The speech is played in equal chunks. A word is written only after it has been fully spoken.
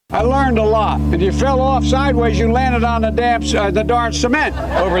I learned a lot. If you fell off sideways, you landed on the darn cement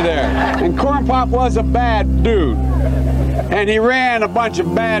over there. And Corn Pop was a bad dude. And he ran a bunch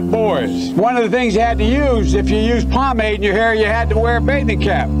of bad boys. One of the things you had to use, if you used pomade in your hair, you had to wear a bathing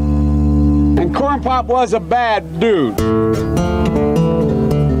cap. And Corn Pop was a bad dude.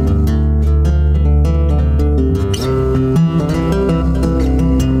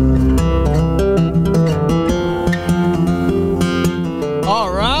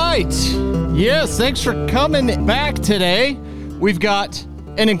 All right. Yes, thanks for coming back today. We've got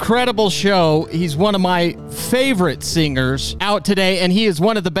an incredible show. He's one of my favorite singers out today, and he is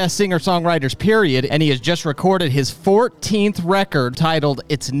one of the best singer-songwriters, period. And he has just recorded his 14th record titled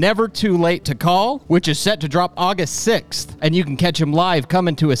It's Never Too Late to Call, which is set to drop August 6th. And you can catch him live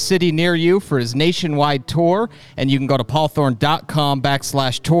coming to a city near you for his nationwide tour. And you can go to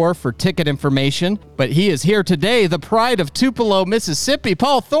paulthorne.com/tour for ticket information. But he is here today, the pride of Tupelo, Mississippi,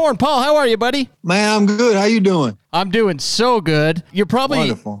 Paul Thorne. Paul, how are you, buddy? Man, I'm good. How you doing? I'm doing so good. You're probably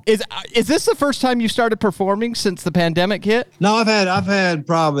wonderful. Is this the first time you started performing since the pandemic hit? No, I've had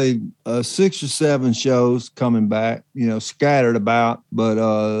probably 6 or 7 shows coming back, scattered about. But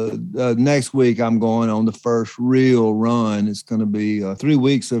next week I'm going on the first real run. It's going to be 3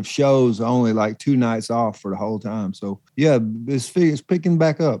 weeks of shows, only like 2 nights off for the whole time. So yeah, it's picking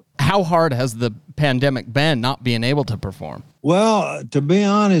back up. How hard has the pandemic been not being able to perform? Well, to be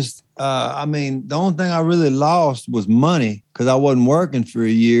honest, the only thing I really lost was money because I wasn't working for a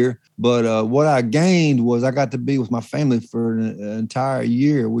year. But what I gained was I got to be with my family for an entire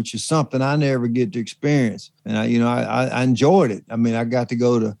year, which is something I never get to experience. And I enjoyed it. I mean, I got to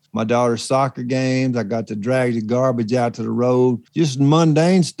go to my daughter's soccer games. I got to drag the garbage out to the road. Just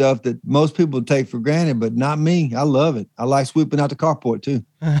mundane stuff that most people take for granted, but not me. I love it. I like sweeping out the carport too.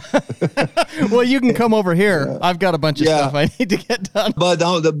 Well, you can come over here. I've got a bunch of stuff I need to get done. But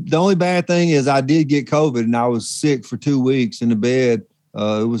the only bad thing is I did get COVID and I was sick for 2 weeks in the bed.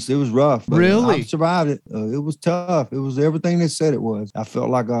 It was rough. But really? I survived it. It was tough. It was everything they said it was. I felt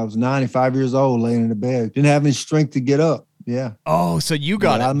like I was 95 years old laying in the bed. Didn't have any strength to get up. Yeah. Oh, so you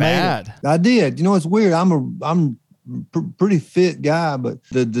got it bad. I did. It's weird. I'm pretty fit guy, but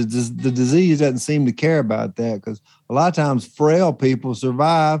the disease doesn't seem to care about that because a lot of times frail people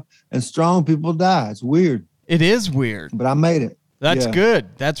survive and strong people die. It's weird. It is weird. But I made it. That's good.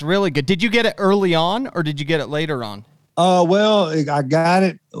 That's really good. Did you get it early on or did you get it later on? Well, I got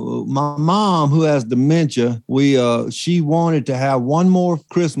it. My mom, who has dementia, she wanted to have one more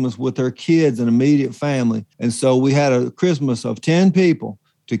Christmas with her kids and immediate family. And so we had a Christmas of 10 people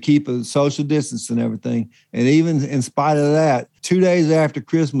to keep a social distance and everything. And even in spite of that, 2 days after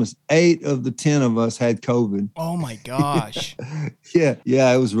Christmas, 8 of the 10 of us had COVID. Oh my gosh. Yeah,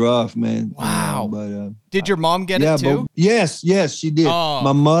 it was rough, man. Wow. But did your mom get it too? Yes, she did. Oh.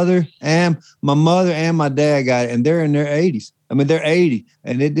 My mother and my dad got it, and they're in their 80s. I mean, they're 80,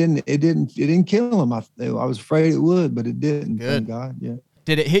 and it didn't kill them. I was afraid it would, but it didn't. Good. Thank God. Yeah.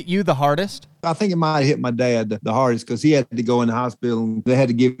 Did it hit you the hardest? I think it might have hit my dad the hardest because he had to go in the hospital and they had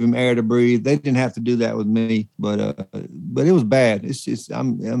to give him air to breathe. They didn't have to do that with me, but it was bad. It's just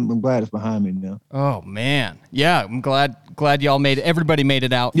I'm glad it's behind me now. Oh man, yeah, I'm glad y'all made it. Everybody made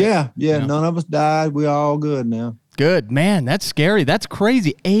it out. Yeah. None of us died. We're all good now. Good, man. That's scary. That's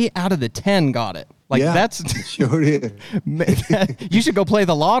crazy. 8 out of the 10 got it. Like that's sure is. You should go play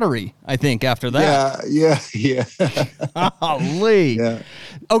the lottery, I think, after that. Yeah. Golly. Yeah.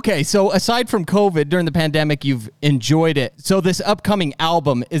 Okay, so aside from COVID, during the pandemic, you've enjoyed it. So this upcoming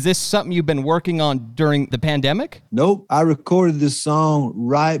album, is this something you've been working on during the pandemic? Nope. I recorded this album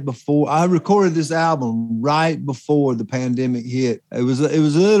right before the pandemic hit. It was at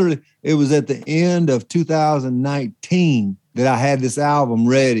the end of 2019. That I had this album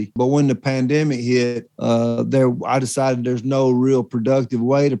ready. But when the pandemic hit, I decided there's no real productive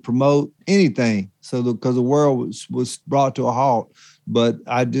way to promote anything. So because the world was brought to a halt. But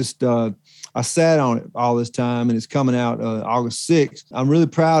I just, I sat on it all this time, and it's coming out August 6th. I'm really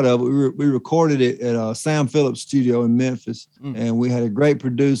proud of it. We recorded it at Sam Phillips studio in Memphis, and we had a great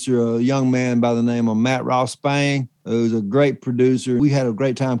producer, a young man by the name of Matt Ross Spang. It was a great producer. We had a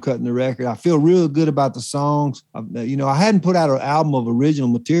great time cutting the record. I feel real good about the songs. I hadn't put out an album of original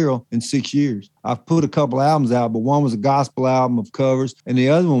material in 6 years. I've put a couple albums out, but one was a gospel album of covers, and the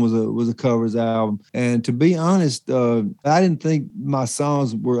other one was a covers album. And to be honest, I didn't think my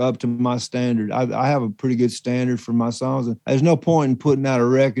songs were up to my standard. I have a pretty good standard for my songs, and there's no point in putting out a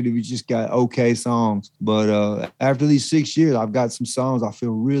record if you just got okay songs. But after these 6 years, I've got some songs I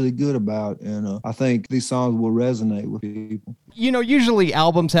feel really good about, and I think these songs will resonate with people. You know, usually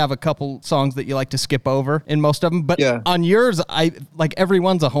albums have a couple songs that you like to skip over in most of them, but Yeah. on yours, I like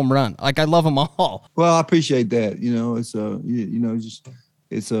everyone's a home run. Like I love them all. Well, I appreciate that. You know,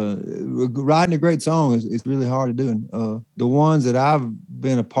 writing a great song is really hard to do. And the ones that I've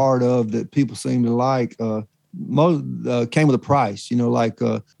been a part of that people seem to like, most came with a price. You know, like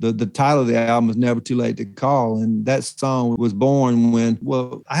the title of the album is Never Too Late to Call, and that song was born when,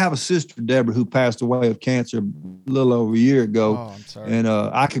 well, I have a sister, Deborah, who passed away of cancer a little over a year ago. Oh, I'm sorry. And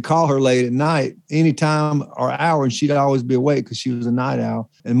I could call her late at night, anytime or hour, and she'd always be awake because she was a night owl.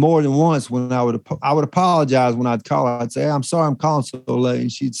 And more than once, when I would apologize when I'd call her, I'd say, I'm sorry I'm calling so late.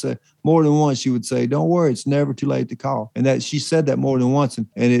 And she'd say, more than once, she would say, don't worry, it's never too late to call. And that she said that more than once, and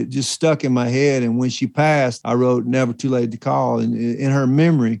it just stuck in my head. And when she passed, I wrote Never Too Late to Call in her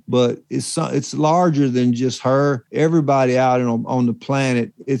memory. But it's larger than just her. Everybody out on the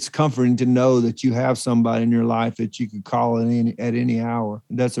planet, it's comforting to know that you have somebody in your life that you can call at any hour.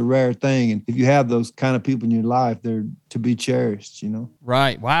 That's a rare thing. And if you have those kind of people in your life, they're to be cherished, you know?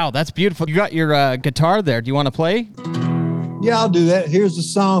 Right. Wow, that's beautiful. You got your guitar there. Do you want to play? Yeah, I'll do that. Here's the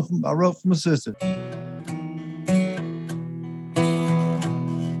song I wrote for my sister.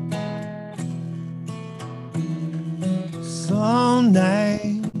 Some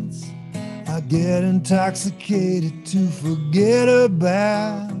nights I get intoxicated to forget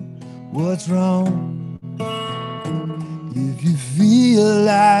about what's wrong. If you feel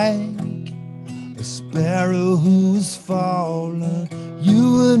like a sparrow who's fallen,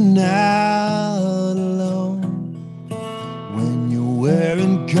 you are not alone. When you're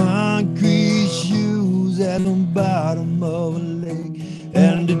wearing concrete shoes at the bottom of a lake,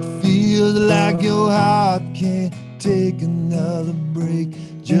 and it feels like your heart can't take another break,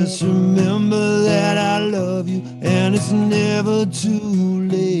 just remember that I love you, and it's never too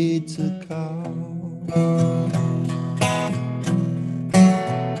late to call.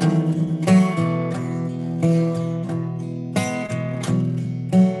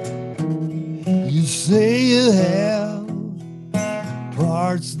 You say you have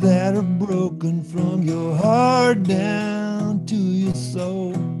parts that are broken from your heart down to your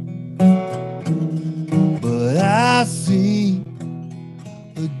soul, but I see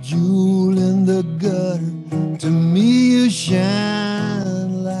a jewel in the gutter. To me you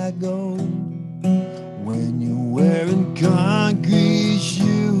shine like gold. When you're wearing concrete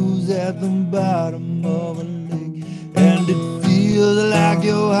shoes at the bottom of a lake, and it feels like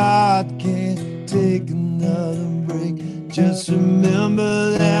your heart can't take another break, just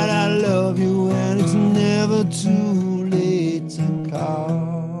remember that I love you, and it's never too late to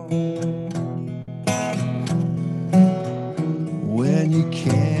call. When you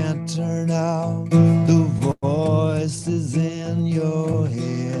can't turn off the voices in your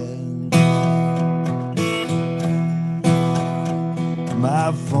head,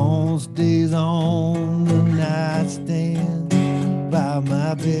 my phone stays on the nightstand by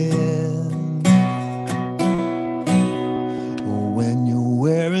my bed. When you're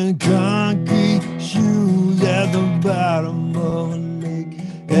wearing concrete shoes at the bottom of a lake,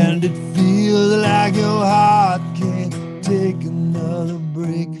 and it feels like your heart can't take another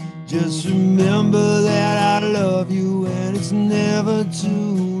break, just remember that I love you, and it's never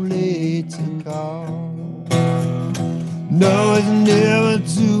too late to call. No, it's never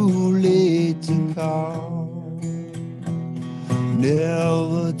too late to call.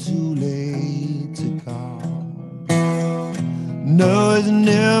 Never too late to call. No, it's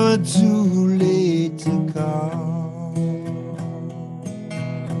never too late to call.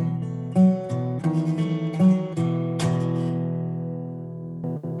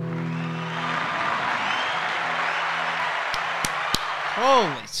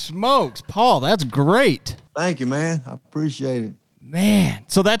 Holy smokes, Paul, that's great. Thank you, man. I appreciate it. Man,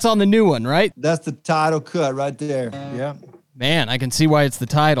 so that's on the new one, right? That's the title cut right there. Yeah. Man, I can see why it's the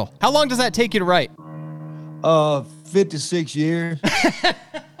title. How long does that take you to write? 56 years.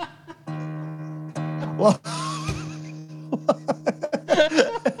 Well,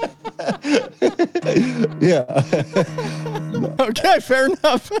 yeah. Okay, fair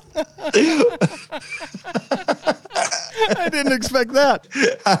enough. I didn't expect that.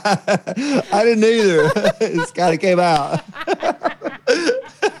 I didn't either. It's kind of came out.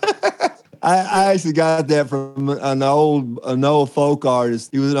 I actually got that from an old folk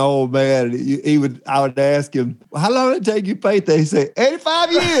artist. He was an old man. And I would ask him, how long did it take you to paint that? He'd say,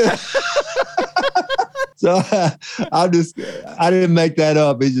 85 years. So I didn't make that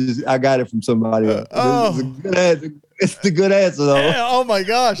up. I got it from somebody else. It's a good It's the good answer, though. Oh my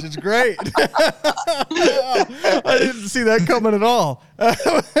gosh, it's great. I didn't see that coming at all.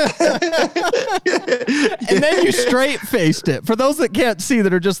 And then you straight faced it. For those that can't see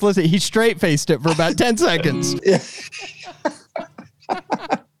that are just listening, he straight faced it for about 10 seconds.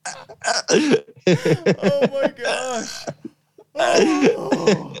 Oh my gosh.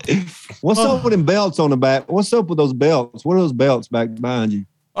 Oh. What's up with them belts on the back? What's up with those belts? What are those belts back behind you?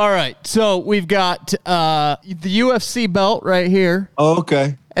 All right. So we've got the UFC belt right here. Oh,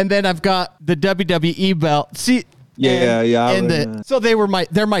 okay. And then I've got the WWE belt. See, yeah. So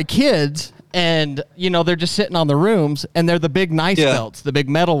they're my kids, and they're just sitting on the rooms, and they're the big nice belts, the big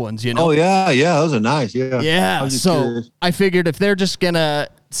metal ones, Oh yeah, those are nice. Yeah. So curious. I figured if they're just gonna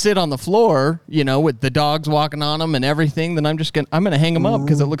sit on the floor, with the dogs walking on them and everything, then I'm gonna hang them up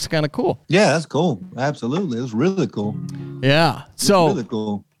because it looks kind of cool. Yeah, that's cool. Absolutely, it's really cool. Yeah. So really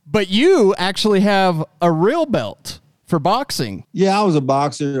cool. But you actually have a real belt for boxing. Yeah, I was a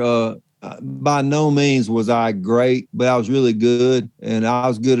boxer. By no means was I great, but I was really good, and I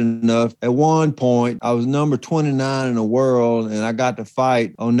was good enough. At one point, I was number 29 in the world, and I got to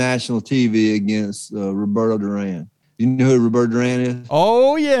fight on national TV against Roberto Duran. You know who Roberto Duran is?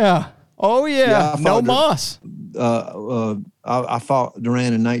 Oh, yeah. No Moss. I fought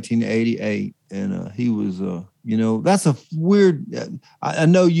Duran in 1988, and he was, that's a weird. I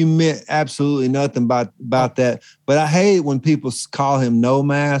know you meant absolutely nothing about that, but I hate when people call him No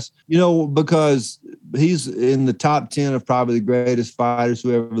Mass, because he's in the top 10 of probably the greatest fighters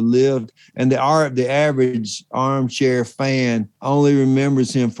who ever lived. And the average armchair fan only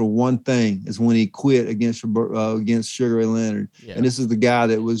remembers him for one thing, is when he quit against Sugar Ray Leonard. Yeah. And this is the guy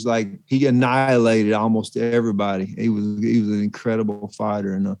that was like, he annihilated almost everybody. He was an incredible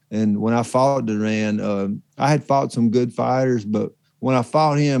fighter. And when I fought Duran, I had fought some good fighters, but when I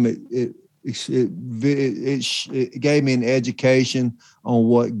fought him, it gave me an education on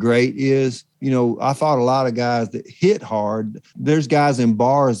what great is. I fought a lot of guys that hit hard. There's guys in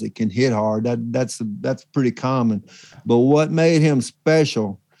bars that can hit hard. That's pretty common. But what made him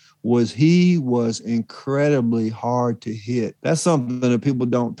special was he was incredibly hard to hit. That's something that people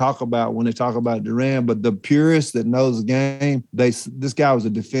don't talk about when they talk about Duran, but the purists that knows the game, this guy was a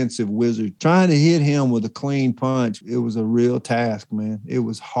defensive wizard. Trying to hit him with a clean punch, it was a real task, man. It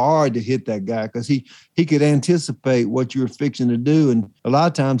was hard to hit that guy because he could anticipate what you were fixing to do, and a lot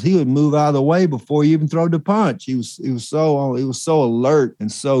of times he would move out of the way before you even throw the punch. He was so alert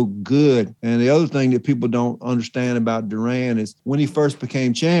and so good. And the other thing that people don't understand about Duran is when he first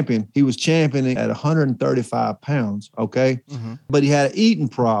became champion, he was championing at 135 pounds, okay? Mm-hmm. But he had an eating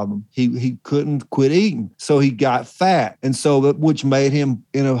problem. He couldn't quit eating. So he got fat, and so which made him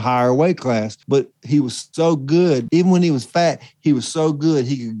in a higher weight class. But he was so good. Even when he was fat, he was so good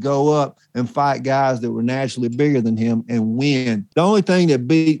he could go up and fight guys that were naturally bigger than him and win. The only thing that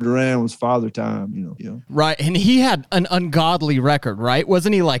beat Duran was Father Time, Right, and he had an ungodly record, right?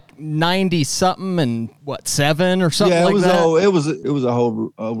 Wasn't he like 90-something and 7 or something like that? Yeah, it was a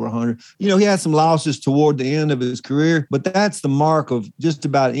whole over 100. He had some losses toward the end of his career, but that's the mark of just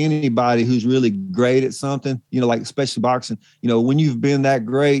about anybody who's really great at something, like especially boxing. When you've been that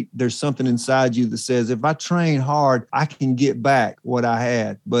great, there's something inside you that says, if I train hard, I can get back what I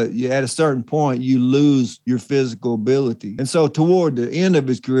had. But at a certain point, you lose your physical ability. And so toward the end of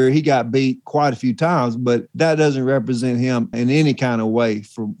his career, he got beat quite a few times, but that doesn't represent him in any kind of way.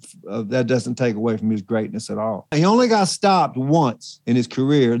 That doesn't take away from his greatness at all. He only got stopped once in his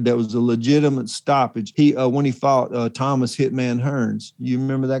career. That was a legitimate stoppage. When he fought Thomas Hitman Hearns. You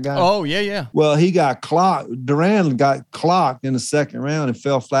remember that guy? Oh, yeah. Well, he got clocked. Duran got clocked in the second round and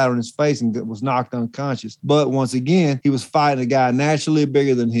fell flat on his face and was knocked unconscious. But once again, he was fighting a guy naturally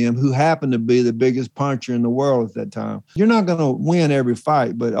bigger than him who happened to be the biggest puncher in the world at that time. You're not going to win every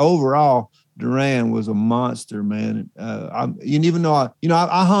fight, but overall, Duran was a monster, man. Even though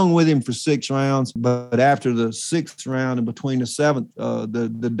I hung with him for 6 rounds, but after the 6th round and between the 7th,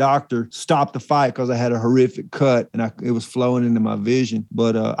 the doctor stopped the fight because I had a horrific cut and it was flowing into my vision.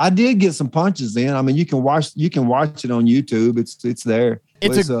 But I did get some punches in. I mean, you can watch it on YouTube. It's there.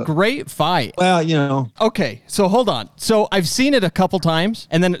 It's a great fight. Well, Okay, so hold on. So I've seen it a couple times,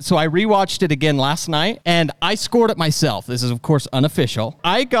 and then so I rewatched it again last night, and I scored it myself. This is, of course, unofficial.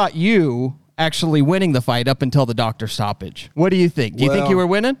 I got you actually winning the fight up until the doctor stoppage. What do you think? Do you think you were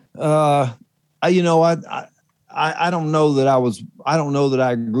winning? I don't know that I was. I don't know that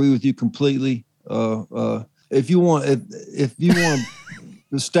I agree with you completely. If you want to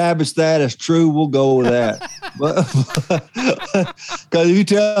establish that as true, we'll go with that. But because if you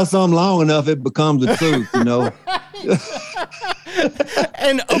tell something long enough, it becomes the truth,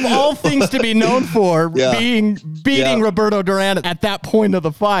 And of all things to be known for, beating Roberto Duran at that point of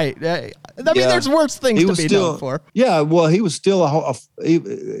the fight. I mean, there's worse things to be known for. Yeah, well, he was still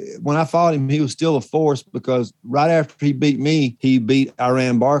when I fought him, he was still a force because right after he beat me, he beat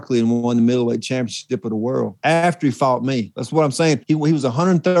Iran Barkley and won the middleweight championship of the world after he fought me. That's what I'm saying. He was a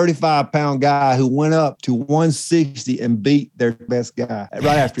 135-pound guy who went up to 160 and beat their best guy right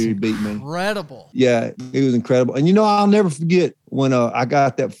after he beat me. Incredible. Yeah, it was incredible. And, I'll never forget when I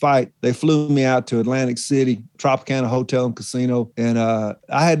got that fight. They flew me out to Atlantic City, Tropicana Hotel and Casino. And I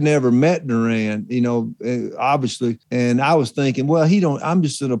had never met Duran, obviously. And I was thinking, well, I'm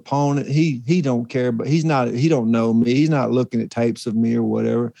just an opponent. He don't care, but he don't know me. He's not looking at tapes of me or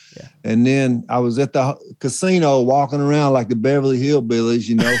whatever. Yeah. And then I was at the casino walking around like the Beverly Hillbillies,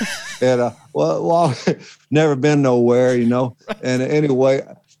 and never been nowhere, And anyway,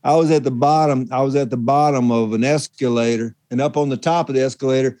 I was at the bottom of an escalator, and up on the top of the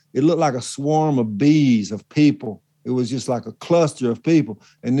escalator, it looked like a swarm of bees of people. It was just like a cluster of people.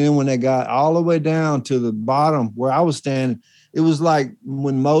 And then when they got all the way down to the bottom where I was standing, it was like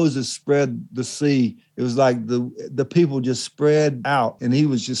when Moses spread the sea. It was like the people just spread out, and he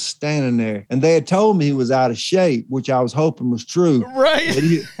was just standing there. And they had told me he was out of shape, which I was hoping was true.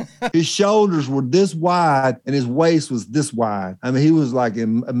 Right. His shoulders were this wide, and his waist was this wide. I mean, he was like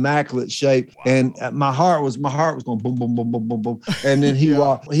in immaculate shape. Wow. And my heart was going boom, boom, boom, boom, boom, boom. And then he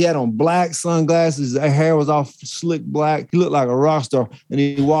walked. He had on black sunglasses. His hair was all slick black. He looked like a rock star. And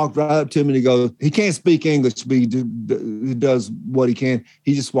he walked right up to me and he goes, he can't speak English, but he does what he can.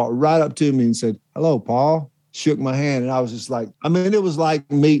 He just walked right up to me and said, "Hello, Paul." Shook my hand, and I was just like, it was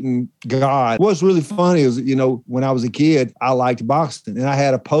like meeting God. What's really funny is, when I was a kid, I liked boxing, and I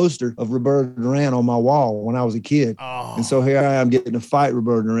had a poster of Roberto Duran on my wall when I was a kid. Oh. And so here I am getting to fight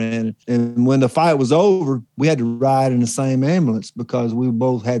Roberto Duran. And when the fight was over, we had to ride in the same ambulance because we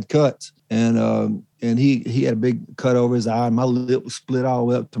both had cuts. And he had a big cut over his eye. My lip was split all the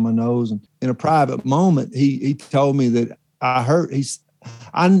way up to my nose. And in a private moment, he told me that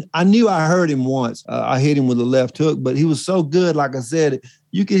I knew I heard him once. I hit him with a left hook, but he was so good. Like I said,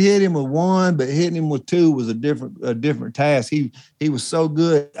 you could hit him with one, but hitting him with two was a different task. He was so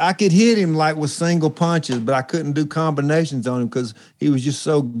good. I could hit him like with single punches, but I couldn't do combinations on him because he was just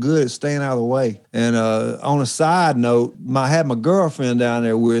so good at staying out of the way. And on a side note, I had my girlfriend down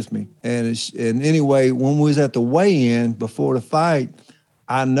there with me. And anyway, when we was at the weigh-in before the fight,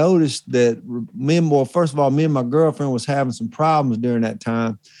 I noticed that first of all, me and my girlfriend was having some problems during that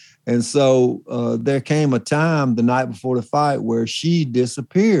time. And so there came a time the night before the fight where she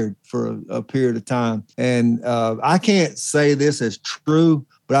disappeared for a period of time. And I can't say this as true,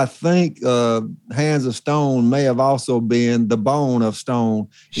 but I think Hands of Stone may have also been the Bone of Stone,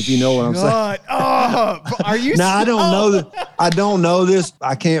 if you know what I'm saying. Are you? Now, I don't know that. I don't know this.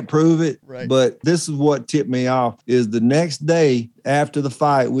 I can't prove it. Right. But this is what tipped me off is the next day after the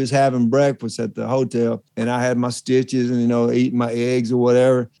fight, we was having breakfast at the hotel, and I had my stitches and, eating my eggs or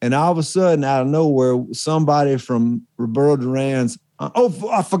whatever. And all of a sudden, out of nowhere, somebody from Roberto Duran's,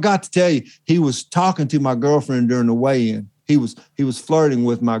 I forgot to tell you, he was talking to my girlfriend during the weigh-in. He was flirting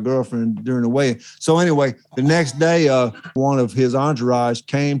with my girlfriend during the weigh-in. So anyway, the next day, one of his entourage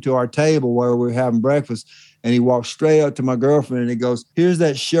came to our table where we were having breakfast, and he walked straight up to my girlfriend and he goes, "Here's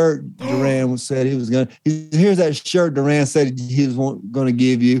that shirt Duran said he was going to, here's that shirt Duran said he was going to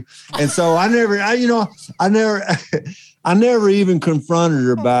give you." And so I never even confronted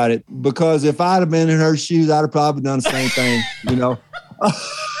her about it, because if I'd have been in her shoes, I'd have probably done the same thing, You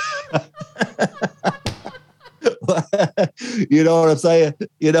know what I'm saying?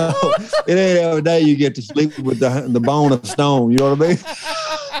 It ain't every day you get to sleep with the Bone of Stone. You know what I mean?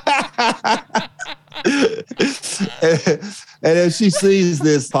 And if she sees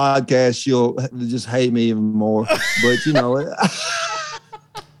this podcast, she'll just hate me even more. But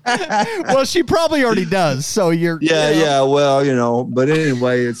well, she probably already does. So you're yeah. Well, but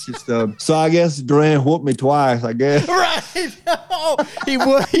anyway, it's just so I guess Duran whooped me twice, I guess. Right. Oh,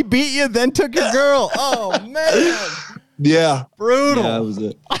 he beat you, then took your girl. Oh man. Yeah. Brutal. Yeah, that was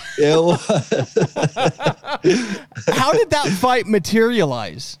it. It was. How did that fight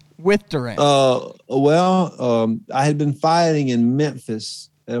materialize with Duran? I had been fighting in Memphis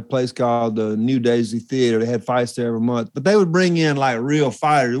at a place called the New Daisy Theater. They had fights there every month, but they would bring in like real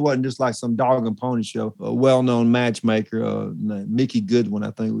fighters. It wasn't just like some dog and pony show. A well-known matchmaker, Mickey Goodwin,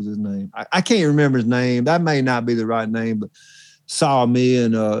 I think was his name. I can't remember his name. That may not be the right name, but saw me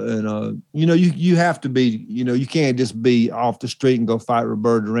and you have to be, you can't just be off the street and go fight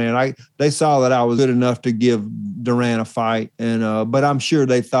Roberto Duran. They saw that I was good enough to give Duran a fight, and but I'm sure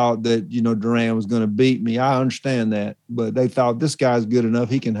they thought that Duran was going to beat me. I understand that, but they thought this guy's good enough,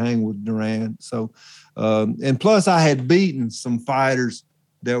 he can hang with Duran. So and plus I had beaten some fighters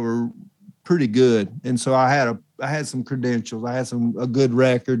that were pretty good, and so I had some credentials. I had a good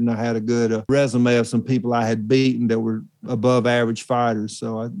record, and I had a good resume of some people I had beaten that were above average fighters.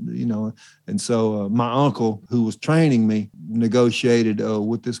 So so my uncle, who was training me, negotiated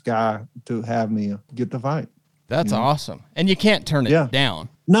with this guy to have me get the fight. That's awesome, and you can't turn it down.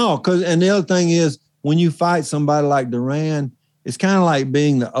 No, and the other thing is, when you fight somebody like Duran, it's kind of like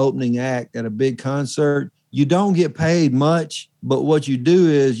being the opening act at a big concert. You don't get paid much, but what you do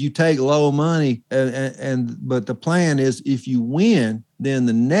is you take low money, but the plan is if you win, then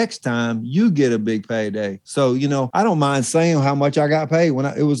the next time you get a big payday. So, I don't mind saying how much I got paid. It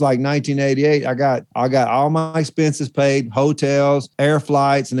was like 1988, I got all my expenses paid, hotels, air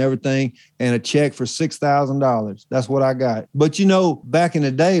flights and everything, and a check for $6,000. That's what I got. But, back in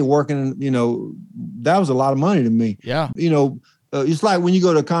the day working, that was a lot of money to me. Yeah. It's like when you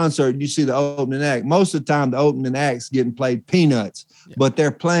go to a concert and you see the opening act. Most of the time, the opening act's getting played peanuts, but they're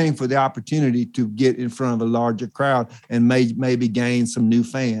playing for the opportunity to get in front of a larger crowd and maybe gain some new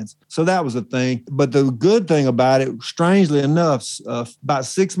fans. So that was a thing. But the good thing about it, strangely enough, about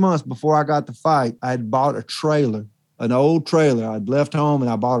 6 months before I got the fight, I had bought a trailer. An old trailer. I'd left home and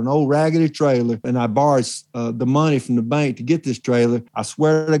I bought an old raggedy trailer, and I borrowed the money from the bank to get this trailer. I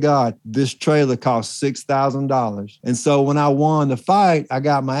swear to God, this trailer cost $6,000. And so when I won the fight, I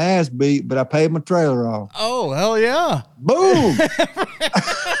got my ass beat, but I paid my trailer off. Oh, hell yeah. Boom.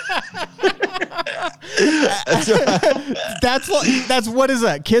 That's what is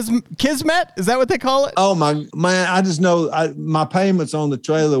that? Kismet? Is that what they call it? Oh my man! I just know my payments on the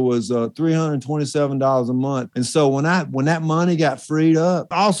trailer was $327 a month, and so when that money got freed up,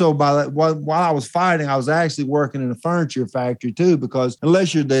 also while I was fighting, I was actually working in a furniture factory too, because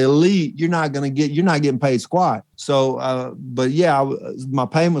unless you're the elite, you're not getting paid squat. So, but yeah, my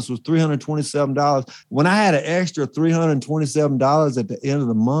payments was $327. When I had an extra $327 at the end of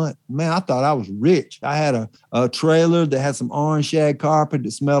the month, man, I thought I was rich. I had a trailer that had some orange shag carpet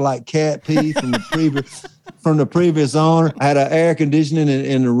that smelled like cat pee from the previous owner. I had an air conditioning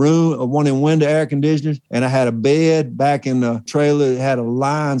in the room, one in window air conditioners, and I had a bed back in the trailer that had a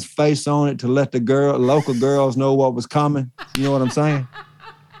lion's face on it to let the local girls know what was coming. You know what I'm saying?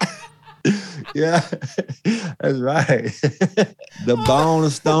 Yeah, that's right. The Bone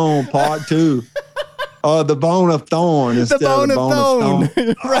of Stone Part 2. Or the Bone of Thorn instead of the Bone of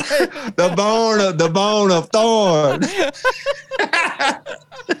Stone. Right. The bone of Thorn.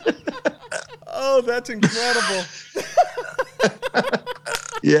 Oh, that's incredible.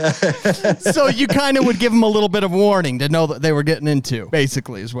 Yeah. So you kind of would give them a little bit of warning to know that they were getting into,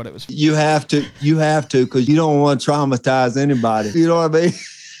 basically, is what it was. You have to, because you don't want to traumatize anybody. You know what I mean?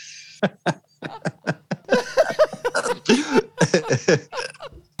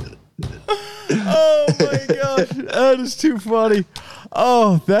 Oh my gosh, that is too funny.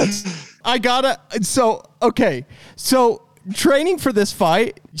 Oh, so training for this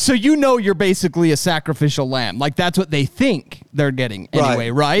fight, so you're basically a sacrificial lamb. Like that's what they think they're getting anyway,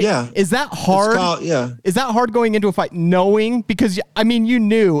 right? Yeah. Is that hard? Yeah. Is that hard going into a fight knowing? Because I mean, you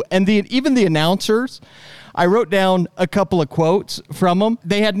knew, and even the announcers, I wrote down a couple of quotes from them.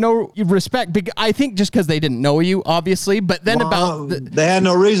 They had no respect. I think just because they didn't know you, obviously. But then they had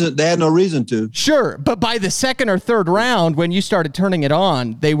no reason. They had no reason to. Sure, but by the second or third round, when you started turning it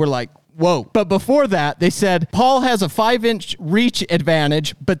on, they were like, "Whoa!" But before that, they said Paul has a 5-inch reach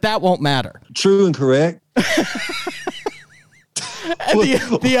advantage, but that won't matter. True and correct. And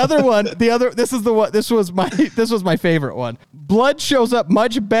the other one, this was my favorite one. Blood shows up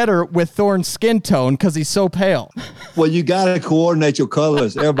much better with Thorne's skin tone because he's so pale. Well, you got to coordinate your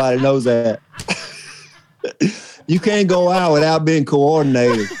colors. Everybody knows that. You can't go out without being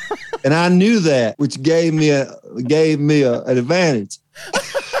coordinated. And I knew that, which gave me an advantage.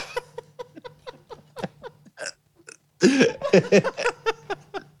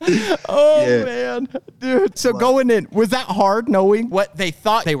 Oh yeah. Man, dude. So going in, was that hard knowing what they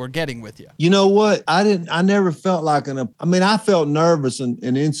thought they were getting with you? You know what? I never felt like I felt nervous and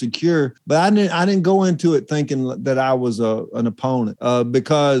insecure, but I didn't go into it thinking that I was an opponent,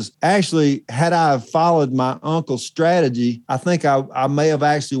 because actually had I followed my uncle's strategy, I think I may have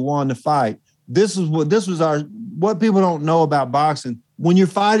actually won the fight. What people don't know about boxing. when you're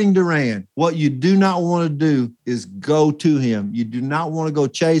fighting Duran, what you do not want to do is go to him. You do not want to go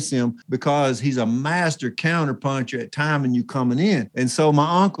chase him because he's a master counterpuncher at timing you coming in. And so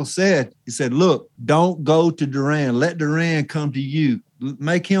my uncle said, he said, look, don't go to Duran. Let Duran come to you.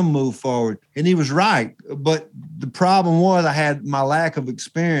 Make him move forward. And he was right. But the problem was I had my lack of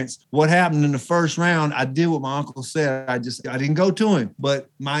experience. What happened in the first round, I did what my uncle said. I didn't go to him. But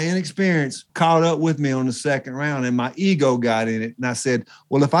my inexperience caught up with me on the second round and my ego got in it. And I said,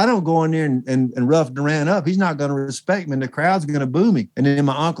 well, if I don't go in there and rough Duran up, he's not going to respect me and the crowd's going to boo me. And then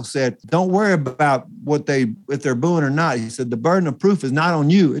my uncle said, don't worry about if they're booing or not. He said, the burden of proof is not on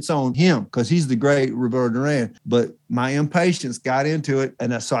you. It's on him because he's the great Roberto Duran. But my impatience got into it.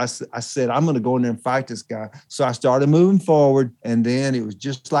 And so I said, I'm going to go in there and fight this guy. So I started moving forward. And then it was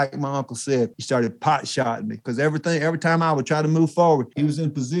just like my uncle said, he started pot shotting me because every time I would try to move forward, he was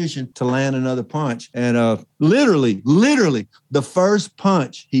in position to land another punch. And literally, the first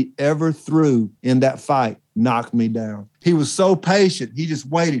punch he ever threw in that fight knocked me down. He was so patient. He just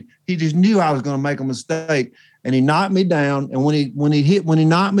waited. He just knew I was going to make a mistake. And he knocked me down. And when he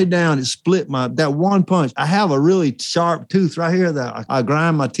knocked me down, it split that one punch. I have a really sharp tooth right here that I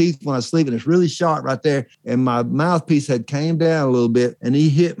grind my teeth when I sleep, and it's really sharp right there. And my mouthpiece had came down a little bit, and he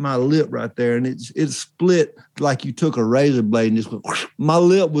hit my lip right there, and it split like you took a razor blade and just went. My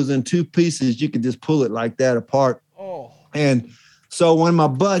lip was in two pieces. You could just pull it like that apart. Oh. And so when my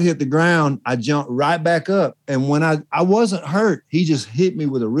butt hit the ground, I jumped right back up. And when I wasn't hurt, he just hit me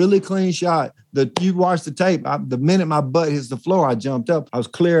with a really clean shot. You watch the tape. The minute my butt hits the floor, I jumped up. I was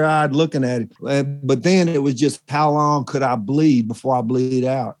clear-eyed looking at it. But then it was just how long could I bleed before I bleed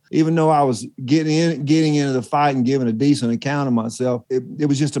out? Even though I was getting into the fight and giving a decent account of myself, it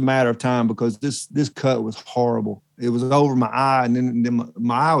was just a matter of time because this cut was horrible. It was over my eye, and then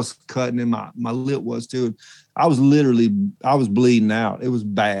my eye was cut, and then my lip was too. I was bleeding out. It was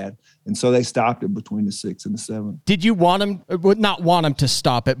bad. And so they stopped it between the 6th and the 7th. Did you not want him to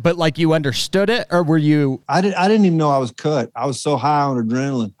stop it, but like you understood it, or were you? I didn't even know I was cut. I was so high on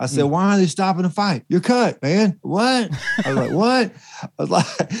adrenaline. I said, why are they stopping the fight? You're cut, man. What? I was like, what? I was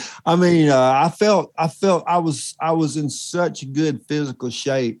like, I felt I was in such good physical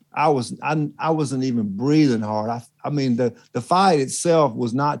shape. I wasn't even breathing hard. The fight itself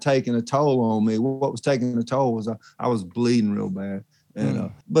was not taking a toll on me. What was taking a toll was I was bleeding real bad.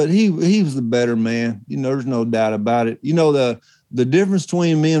 And but he was the better man. There's no doubt about it. The difference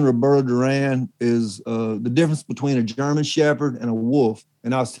between me and Roberto Duran is the difference between a German Shepherd and a wolf.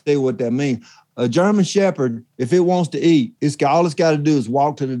 And I'll tell you what that means. A German Shepherd, if it wants to eat, all it's got to do is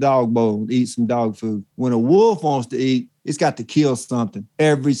walk to the dog bowl and eat some dog food. When a wolf wants to eat, it's got to kill something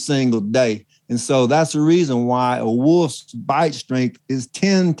every single day. And so that's the reason why a wolf's bite strength is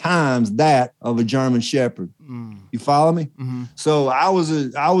 10 times that of a German Shepherd. You follow me? Mm-hmm. So I was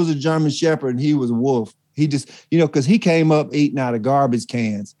a German Shepherd and he was a wolf. He just, because he came up eating out of garbage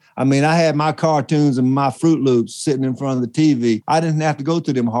cans. I had my cartoons and my Fruit Loops sitting in front of the TV. I didn't have to go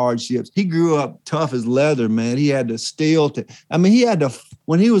through them hardships. He grew up tough as leather, man. He had to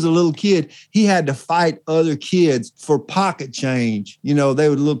when he was a little kid, he had to fight other kids for pocket change.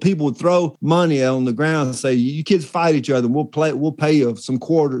 People would throw money on the ground and say, you kids fight each other. We'll pay you some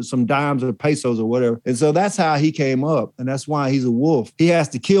quarters, some dimes or pesos or whatever. And so that's how he came up. And that's why he's a wolf. He has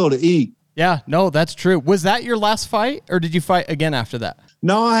to kill to eat. Yeah, no, that's true. Was that your last fight or did you fight again after that?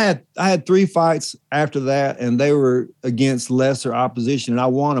 No, I had 3 fights after that, and they were against lesser opposition, and I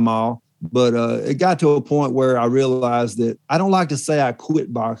won them all. But it got to a point where I realized that I don't like to say I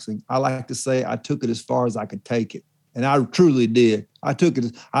quit boxing. I like to say I took it as far as I could take it. And I truly did. I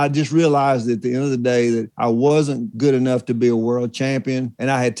just realized at the end of the day that I wasn't good enough to be a world champion,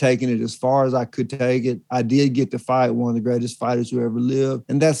 and I had taken it as far as I could take it. I did get to fight one of the greatest fighters who ever lived,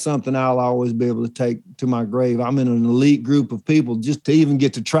 and that's something I'll always be able to take to my grave. I'm in an elite group of people just to even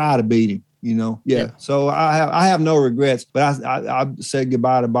get to try to beat him. Yeah. So I have no regrets, but I said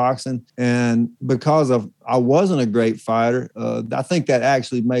goodbye to boxing, and because I wasn't a great fighter, I think that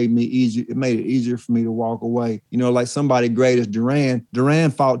actually made it easier for me to walk away. Like somebody great as Duran.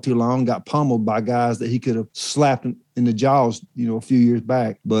 Duran fought too long, got pummeled by guys that he could have slapped in the jaws, a few years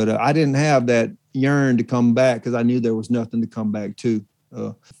back. But I didn't have that yearn to come back because I knew there was nothing to come back to.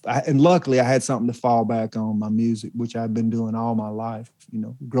 And luckily I had something to fall back on, my music, which I've been doing all my life,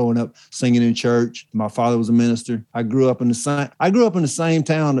 growing up singing in church. My father was a minister. I grew up in the same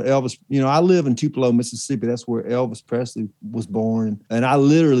town that Elvis, I live in Tupelo, Mississippi. That's where Elvis Presley was born. And I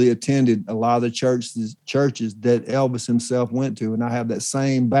literally attended a lot of the churches that Elvis himself went to. And I have that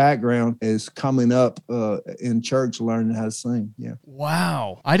same background as coming up in church, learning how to sing. Yeah.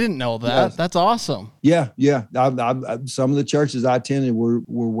 Wow. I didn't know that. Yes. That's awesome. Yeah. Some of the churches I attended were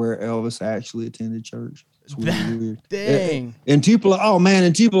where Elvis actually attended church. It's really weird. Dang. In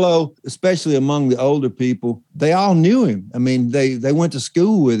Tupelo, especially among the older people, they all knew him. I mean, they went to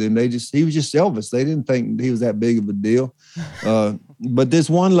school with him. He was just Elvis. They didn't think he was that big of a deal. But this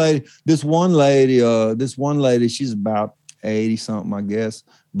one lady, she's about 80 something, I guess,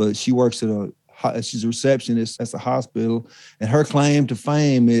 but she works she's a receptionist at the hospital. And her claim to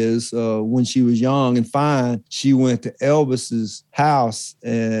fame is when she was young and fine, she went to Elvis's house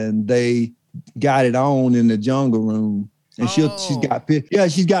and they got it on in the jungle room. And she's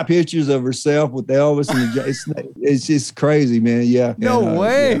got pictures of herself with Elvis, and it's just crazy, man. Yeah. No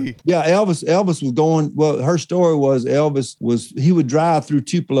way. Yeah. Elvis was going. Well, her story was he would drive through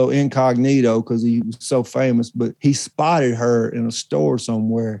Tupelo incognito because he was so famous. But he spotted her in a store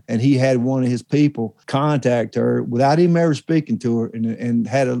somewhere, and he had one of his people contact her without even ever speaking to her, and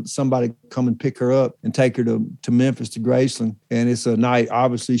had somebody come and pick her up and take her to Memphis, to Graceland. And it's a night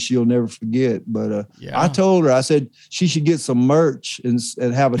obviously she'll never forget. But I told her, I said she should get some merch and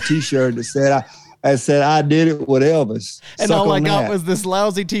have a T-shirt that said I did it with Elvis. And all I got was this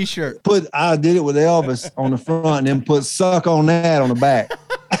lousy T-shirt. Put I did it with Elvis on the front, and then put suck on that on the back.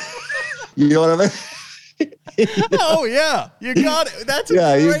 You know what I mean? Oh yeah, you got it. That's a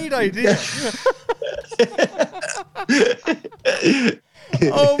great idea.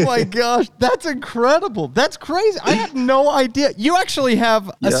 Oh my gosh, that's incredible. That's crazy. I had no idea. You actually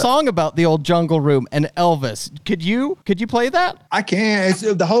have a song about the old jungle room and Elvis. Could you play that? I can.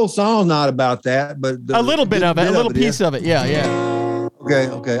 The whole song's not about that, but a little bit of it, a little piece of it. Yeah.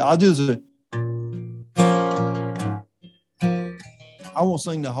 Okay. I'll do this. I won't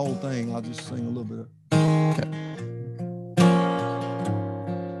sing the whole thing. I'll just sing a little bit of it. Okay.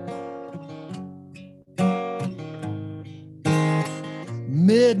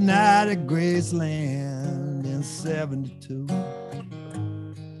 Midnight at Graceland in 72.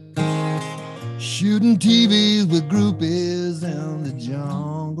 Shooting TVs with groupies in the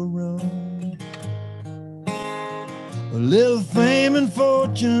jungle room. A little fame and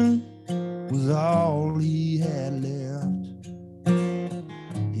fortune was all he had left.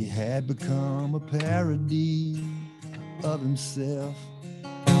 He had become a parody of himself.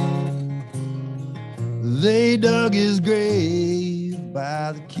 They dug his grave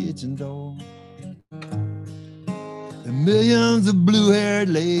by the kitchen door, and millions of blue-haired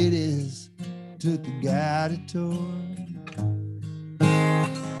ladies took the guided tour.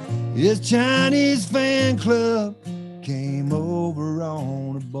 His Chinese fan club came over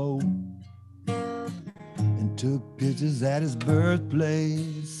on a boat and took pictures at his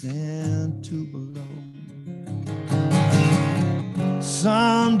birthplace in Tupelo.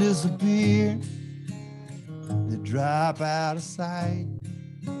 Some disappeared, they drop out of sight.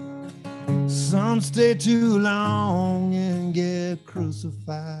 Some stay too long and get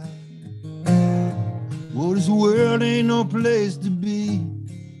crucified. Well, this world ain't no place to be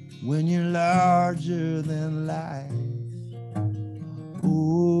when you're larger than life.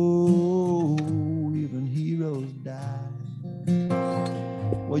 Oh, even heroes die.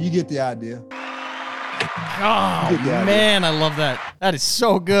 Well, you get the idea. Oh, man, I love that. That is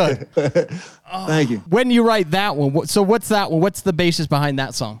so good. Thank you. When you write that one, so what's that one? What's the basis behind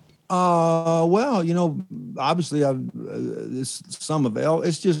that song? Well, obviously it's some of it.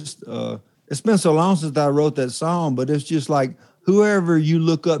 It's just, it's been so long since I wrote that song, but it's just like whoever you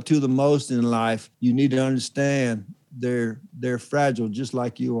look up to the most in life, you need to understand they're fragile just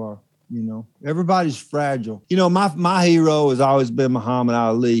like you are. Everybody's fragile. My hero has always been Muhammad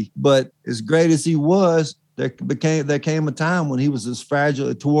Ali, but as great as he was, there came a time when he was as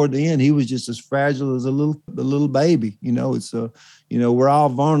fragile. Toward the end, he was just as fragile as a little baby. We're all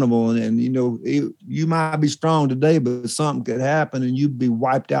vulnerable, and you might be strong today, but something could happen and you'd be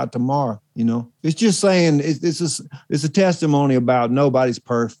wiped out tomorrow. It's just saying it's a testimony about nobody's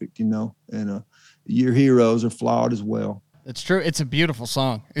perfect. And your heroes are flawed as well. It's true. It's a beautiful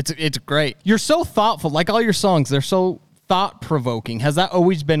song. It's great. You're so thoughtful. Like all your songs, they're so thought-provoking. Has that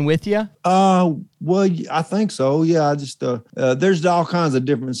always been with you? Well, I think so. Yeah, I just there's all kinds of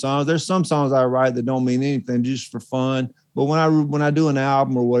different songs. There's some songs I write that don't mean anything, just for fun. But when I do an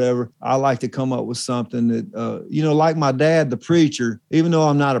album or whatever, I like to come up with something that, like my dad, the preacher, even though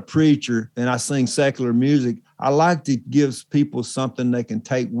I'm not a preacher and I sing secular music, I like to give people something they can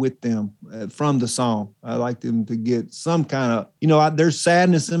take with them from the song. I like them to get some kind of, there's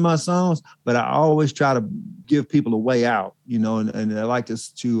sadness in my songs, but I always try to give people a way out, and I like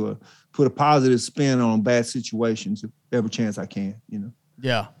to put a positive spin on bad situations every chance I can,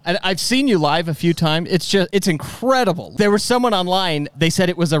 Yeah. And I've seen you live a few times. It's incredible. There was someone online, they said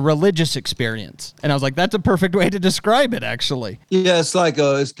it was a religious experience. And I was like, that's a perfect way to describe it, actually. Yeah, it's like,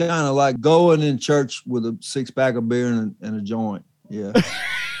 it's kind of like going in church with a 6-pack of beer and a joint. Yeah.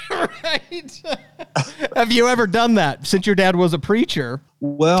 Right. Have you ever done that since your dad was a preacher?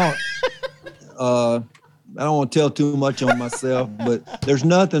 Well, I don't want to tell too much on myself, but there's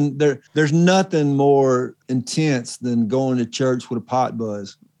nothing more intense than going to church with a pot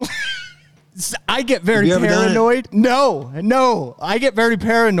buzz. I get very paranoid. No, I get very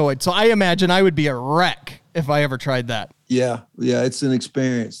paranoid. So I imagine I would be a wreck if I ever tried that. Yeah, it's an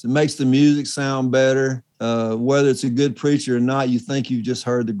experience. It makes the music sound better. Whether it's a good preacher or not, you think you just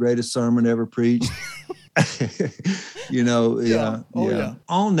heard the greatest sermon ever preached. Yeah.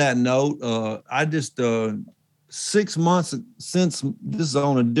 On that note, I just 6 months since, this is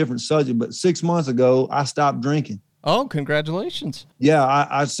on a different subject, but 6 months ago, I stopped drinking. Oh, congratulations. Yeah,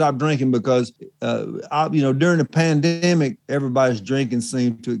 I stopped drinking because, during the pandemic, everybody's drinking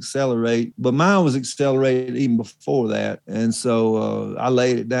seemed to accelerate, but mine was accelerated even before that. And so I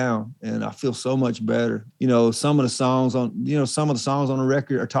laid it down and I feel so much better. Some of the songs on the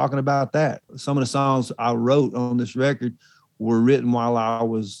record are talking about that. Some of the songs I wrote on this record were written while I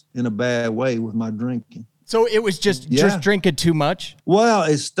was in a bad way with my drinking. So it was just drinking too much? Well,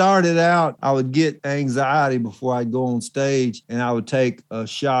 it started out, I would get anxiety before I'd go on stage and I would take a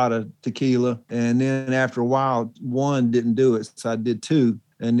shot of tequila. And then after a while, one didn't do it. So I did two.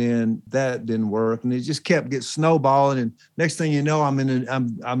 And then that didn't work. And it just kept getting snowballing. And next thing you know,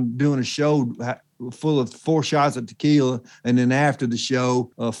 I'm doing a show full of 4 shots of tequila. And then after the show,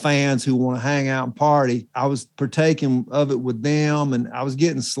 fans who want to hang out and party, I was partaking of it with them and I was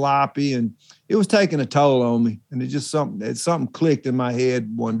getting sloppy and it was taking a toll on me. And something clicked in my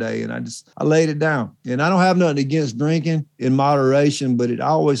head one day and I laid it down. And I don't have nothing against drinking in moderation, but it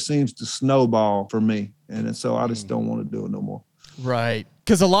always seems to snowball for me. And so I just don't want to do it no more. Right.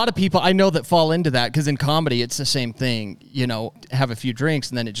 Because a lot of people I know that fall into that, because in comedy, it's the same thing, have a few drinks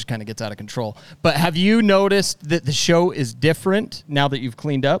and then it just kind of gets out of control. But have you noticed that the show is different now that you've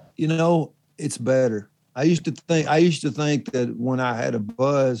cleaned up? It's better. I used to think that when I had a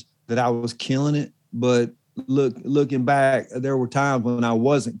buzz that I was killing it. But looking back, there were times when I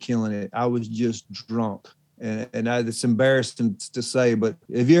wasn't killing it. I was just drunk. And it's embarrassing to say, but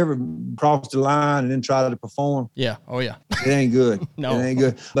have you ever crossed the line and then tried to perform? Yeah. Oh, yeah. It ain't good. No. It ain't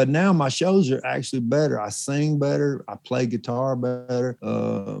good. But now my shows are actually better. I sing better. I play guitar better.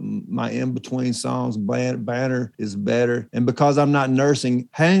 My in-between songs banner is better. And because I'm not nursing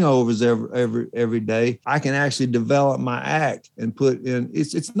hangovers every day, I can actually develop my act and put in.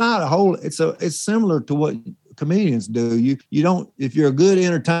 It's not a whole. It's similar to what comedians do. You don't, if you're a good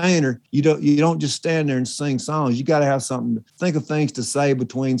entertainer, you don't just stand there and sing songs. You got to have something to think of, things to say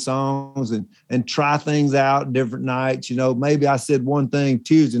between songs and try things out different nights. Maybe I said one thing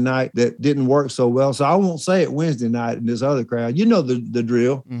Tuesday night that didn't work so well, so I won't say it Wednesday night in this other crowd. The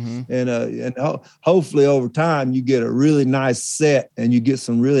drill. Mm-hmm. And hopefully over time you get a really nice set and you get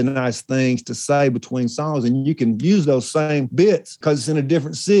some really nice things to say between songs, and you can use those same bits because it's in a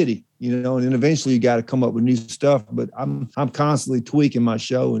different city. And then eventually you got to come up with new stuff. But I'm constantly tweaking my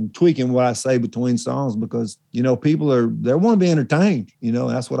show and tweaking what I say between songs because, people they want to be entertained, and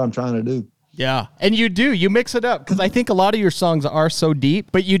that's what I'm trying to do. Yeah. And you mix it up, because I think a lot of your songs are so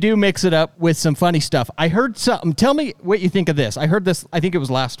deep, but you do mix it up with some funny stuff. I heard something. Tell me what you think of this. I heard this, I think it was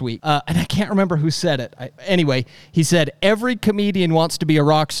last week, and I can't remember who said it. Anyway, he said, every comedian wants to be a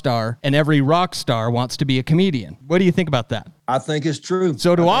rock star and every rock star wants to be a comedian. What do you think about that? I think it's true.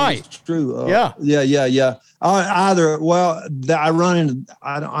 So do I. It's true. Yeah. I run into,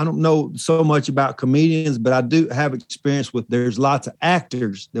 I don't know so much about comedians, but I do have experience with, there's lots of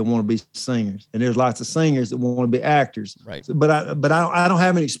actors that want to be singers and there's lots of singers that want to be actors. Right. So, but I don't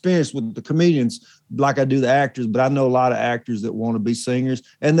have any experience with the comedians like I do the actors, but I know a lot of actors that want to be singers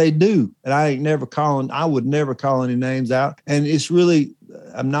and they do. And I would never call any names out. And it's really,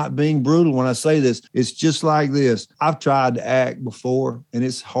 I'm not being brutal when I say this. It's just like this. I've tried to act before and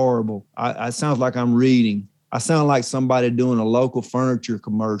it's horrible. It sounds like I'm reading. I sound like somebody doing a local furniture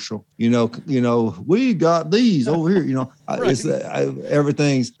commercial. We got these over here.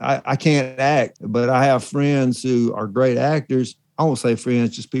 Everything's. I can't act, but I have friends who are great actors. I won't say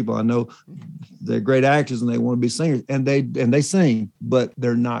friends, just people I know. They're great actors and they want to be singers, and they sing, but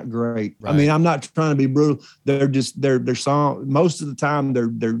they're not great. Right. I mean, I'm not trying to be brutal. They're just their song. Most of the time,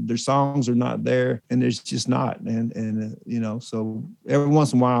 their songs are not there, and there's just not. And so every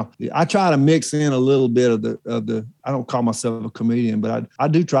once in a while, I try to mix in a little bit of the. I don't call myself a comedian, but I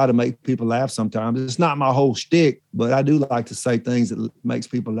do try to make people laugh sometimes. It's not my whole shtick, but I do like to say things that makes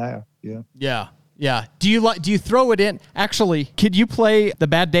people laugh. Yeah. Yeah. Yeah. Do you throw it in? Actually, could you play the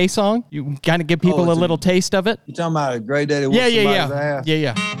Bad Day song? You kind of give people a little taste of it? You talking about a great day to whoop somebody's ass?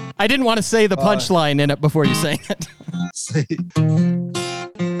 Yeah. I didn't want to say the punchline in it before you sang it.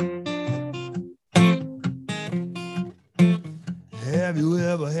 Have you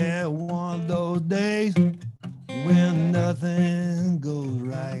ever had one of those days when nothing goes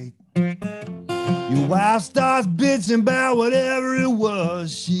right? Your wife starts bitching about whatever it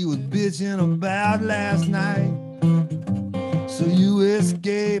was she was bitching about last night. So you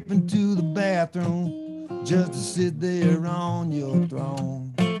escape into the bathroom just to sit there on your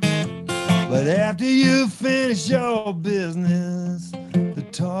throne. But after you finish your business, the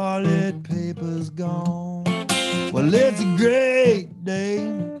toilet paper's gone. Well, it's a great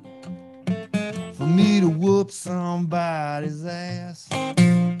day for me to whoop somebody's ass.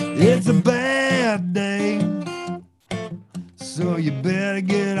 It's a bad day, so you better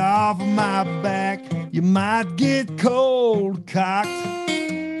get off of my back. You might get cold cocked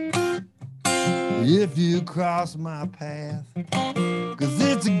if you cross my path. 'Cause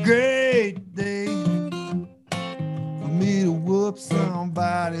it's a great day for me to whoop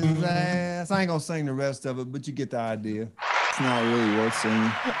somebody's ass. I ain't gonna sing the rest of it, but you get the idea. It's not really worth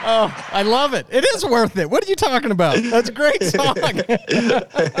singing. Oh, I love it. It is worth it. What are you talking about? That's a great song.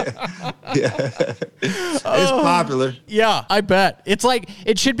 It's popular. Yeah, I bet. It's like,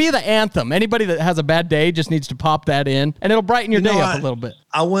 it should be the anthem. Anybody that has a bad day just needs to pop that in, and it'll brighten your day up a little bit.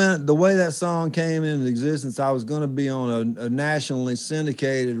 The way that song came into existence, I was going to be on a nationally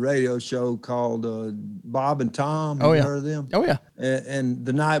syndicated radio show called Bob and Tom. Oh, yeah. Heard of them? Oh, yeah. And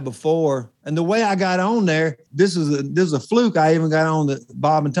the night before, and the way I got on there, this is a fluke. I even got on the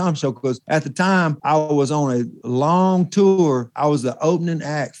Bob and Tom show because at the time I was on a long tour. I was the opening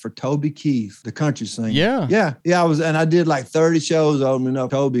act for Toby Keith, the country singer. Yeah. I was, and I did like 30 shows opening up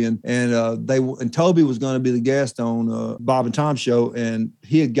Toby, and Toby was going to be the guest on Bob and Tom show, and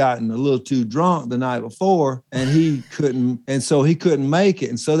he had gotten a little too drunk the night before, and so he couldn't make it,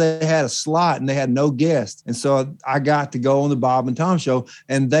 and so they had a slot and they had no guest, and so I got to go on the Bob and Tom show,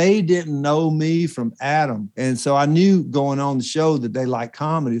 and they didn't know me from Adam. And so I knew going on the show that they like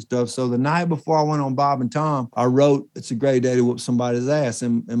comedy stuff. So the night before I went on Bob and Tom, I wrote It's a Great Day to Whoop Somebody's Ass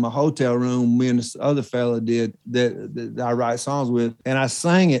in my hotel room. Me and this other fella did that I write songs with. And I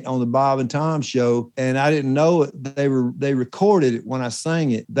sang it on the Bob and Tom show. And I didn't know it. They recorded it when I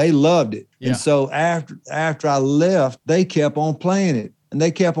sang it. They loved it. Yeah. And so after I left, they kept on playing it. And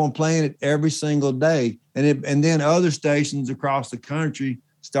they kept on playing it every single day. And then other stations across the country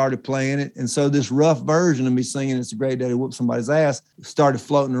started playing it. And so this rough version of me singing It's a Great Day to Whoop Somebody's Ass started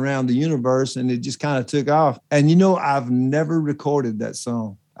floating around the universe, and it just kind of took off. And I've never recorded that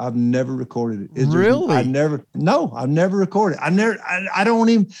song. I've never recorded it. Really? I've never recorded it. I don't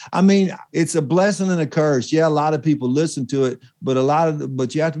even, it's a blessing and a curse. Yeah, a lot of people listen to it, but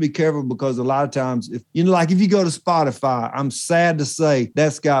you have to be careful because a lot of times, if you go to Spotify, I'm sad to say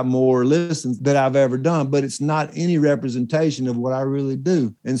that's got more listens than I've ever done, but it's not any representation of what I really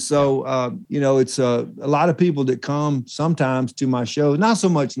do. And so, it's a lot of people that come sometimes to my shows, not so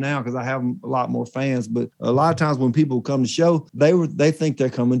much now because I have a lot more fans, but a lot of times when people come to show, they think they're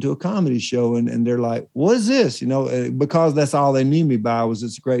coming to a comedy show, and they're like, what is this? Because that's all they knew me by was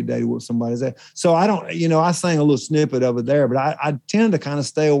It's a Great Day to Whoop Somebody's Ass. So I don't, I sang a little snippet of it there, but I tend to kind of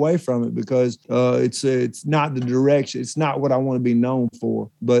stay away from it because it's not the direction. It's not what I want to be known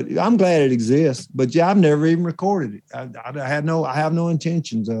for, but I'm glad it exists. But yeah, I've never even recorded it. I have no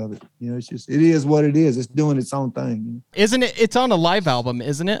intentions of it. It is what it is. It's doing its own thing. Isn't it? It's on a live album,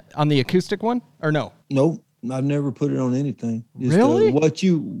 isn't it? On the acoustic one, or no? Nope. I've never put it on anything. Really? What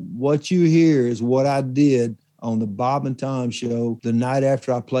you hear is what I did on the Bob and Tom show the night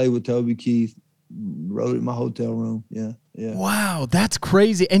after I played with Toby Keith. Wrote it in my hotel room. Yeah. Wow, that's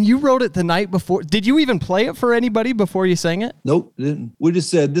crazy. And you wrote it the night before. Did you even play it for anybody before you sang it? Nope, didn't. We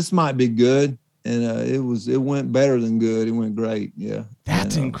just said this might be good, and it went better than good. It went great. Yeah.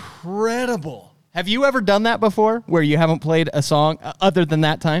 That's incredible. Have you ever done that before, where you haven't played a song other than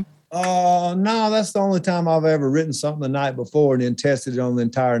that time? No, that's the only time I've ever written something the night before and then tested it on the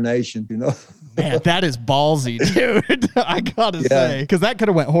entire nation, you know. Man, that is ballsy, dude. I gotta say, because that could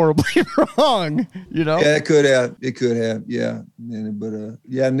have went horribly wrong, you know? Yeah, it could have. Yeah.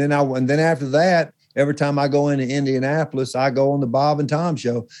 And then after that, every time I go into Indianapolis, I go on the Bob and Tom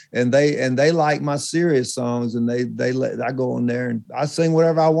show, and they like my serious songs, and I go in there and I sing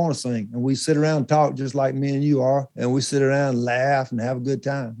whatever I want to sing, and we sit around and talk just like me and you are, and we sit around and laugh and have a good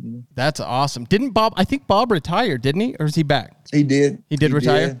time. You know? That's awesome. I think Bob retired, didn't he? Or is he back? He did. He did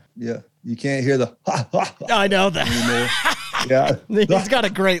retire? Yeah. You can't hear the I know that. Yeah. He's got a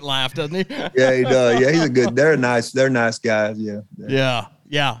great laugh, doesn't he? Yeah, he does. Yeah, they're nice guys. Yeah.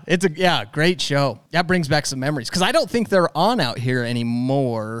 Yeah. It's a great show. That brings back some memories because I don't think they're on out here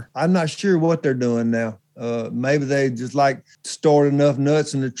anymore. I'm not sure what they're doing now. Maybe they just like stored enough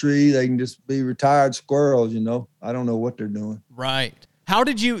nuts in the tree. They can just be retired squirrels, you know. I don't know what they're doing. Right.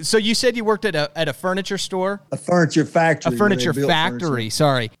 So you said you worked at a furniture store? A furniture factory. A furniture factory,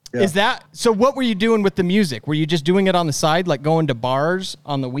 sorry. Yeah. So what were you doing with the music? Were you just doing it on the side, like going to bars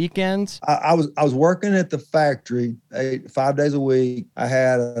on the weekends? I was working at the factory 5 days a week. I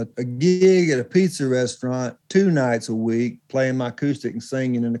had a gig at a pizza restaurant 2 nights a week, playing my acoustic and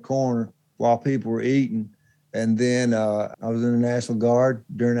singing in the corner while people were eating. And then I was in the National Guard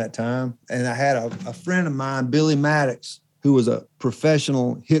during that time. And I had a friend of mine, Billy Maddox, who was a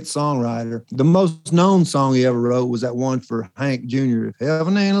professional hit songwriter. The most known song he ever wrote was that one for Hank Jr., If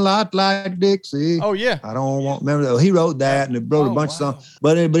Heaven Ain't a Lot Like Dixie. Oh, yeah. I don't remember that. He wrote that and wrote a bunch of songs.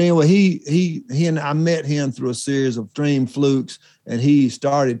 But anyway, he and I met him through a series of dream flukes, and he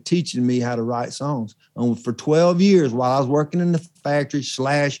started teaching me how to write songs. And for 12 years, while I was working in the factory /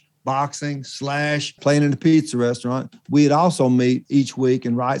 boxing / playing in the pizza restaurant, we'd also meet each week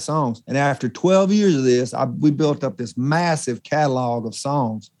and write songs. And after 12 years of this, we built up this massive catalog of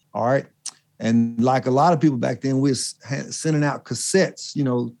songs. All right. And like a lot of people back then, we were sending out cassettes, you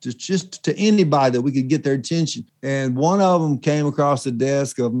know, just to anybody that we could get their attention. And one of them came across the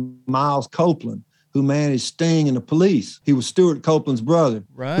desk of Miles Copeland, who managed Sting and the Police. He was Stuart Copeland's brother,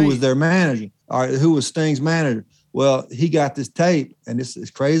 who was their manager, or who was Sting's manager. Well, he got this tape, and it's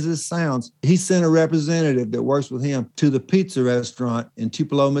as crazy as it sounds. He sent a representative that works with him to the pizza restaurant in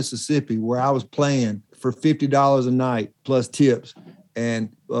Tupelo, Mississippi, where I was playing for $50 a night plus tips. And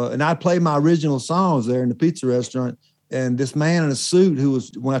I played my original songs there in the pizza restaurant. And this man in a suit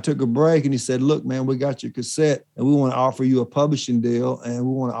when I took a break, and he said, look, man, we got your cassette, and we want to offer you a publishing deal, and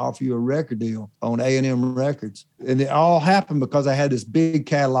we want to offer you a record deal on A&M Records. And it all happened because I had this big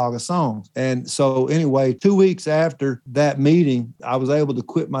catalog of songs. And so anyway, 2 weeks after that meeting, I was able to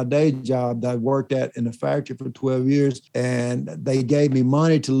quit my day job that I worked at in the factory for 12 years. And they gave me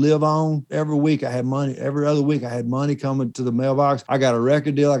money to live on. Every week I had money. Every other week I had money coming to the mailbox. I got a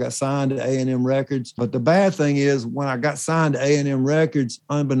record deal. I got signed to A&M Records. But the bad thing is, when I got signed to A&M Records,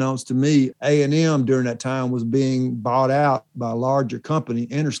 unbeknownst to me, A&M during that time was being bought out by a larger company,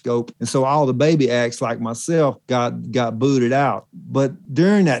 Interscope. And so all the baby acts like myself got booted out. But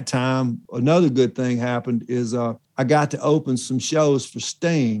during that time, another good thing happened is I got to open some shows for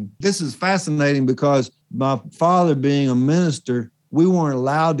Sting. This is fascinating because my father being a minister, we weren't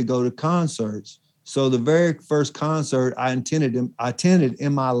allowed to go to concerts. So the very first concert I attended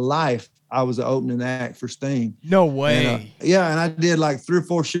in my life, I was the opening act for Sting. No way. And I did like 3 or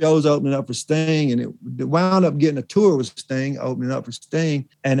 4 shows opening up for Sting, and it wound up getting a tour with Sting, opening up for Sting.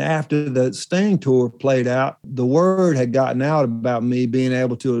 And after the Sting tour played out, the word had gotten out about me being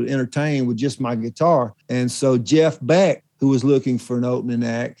able to entertain with just my guitar. And so Jeff Beck, who was looking for an opening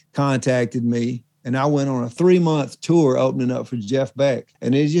act, contacted me. And I went on a 3-month tour opening up for Jeff Beck.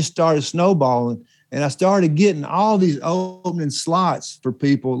 And it just started snowballing. And I started getting all these opening slots for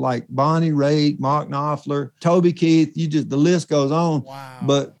people like Bonnie Raitt, Mark Knopfler, Toby Keith. The list goes on. Wow.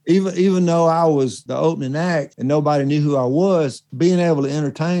 But even though I was the opening act and nobody knew who I was, being able to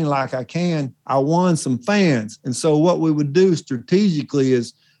entertain like I can, I won some fans. And so what we would do strategically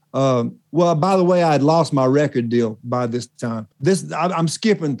is, by the way, I had lost my record deal by this time. I'm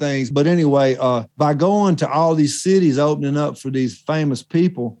skipping things, but anyway, by going to all these cities opening up for these famous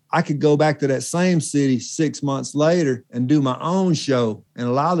people, I could go back to that same city 6 months later and do my own show. And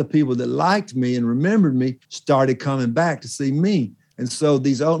a lot of the people that liked me and remembered me started coming back to see me. And so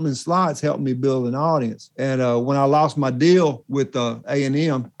these opening slots helped me build an audience. And when I lost my deal with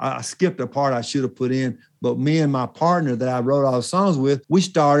A&M, I skipped a part I should have put in. But me and my partner that I wrote all the songs with, we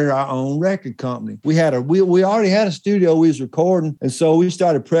started our own record company. We already had a studio we was recording. And so we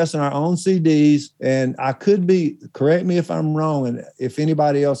started pressing our own CDs. And I could be, correct me if I'm wrong, and if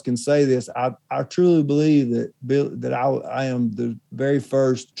anybody else can say this, I truly believe that I am the very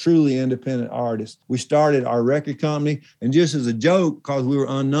first truly independent artist. We started our record company, and just as a joke, because we were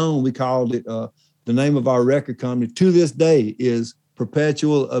unknown, we called it, the name of our record company to this day is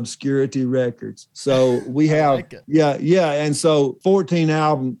Perpetual Obscurity Records. So we have, like it. yeah. And so 14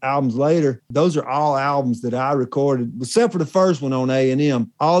 albums later, those are all albums that I recorded, except for the first one on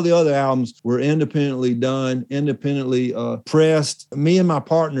A&M. All the other albums were independently done, independently pressed. Me and my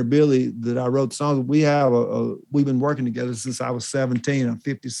partner, Billy, that I wrote the songs, we've been working together since I was 17. I'm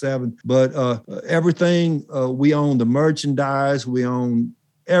 57. But everything, we own the merchandise, we own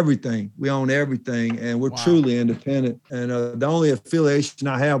everything. We own everything, and we're truly independent. And the only affiliation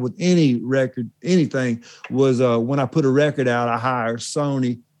I have with any record, anything, was when I put a record out, I hire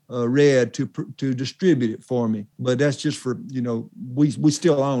Sony Red to distribute it for me. But that's just for, we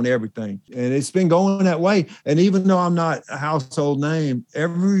still own everything. And it's been going that way. And even though I'm not a household name,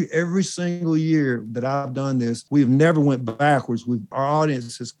 every single year that I've done this, we've never went backwards. Our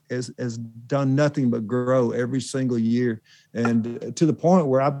audience has done nothing but grow every single year. And to the point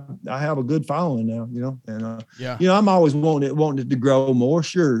where I have a good following now, and I'm always wanting it to grow more.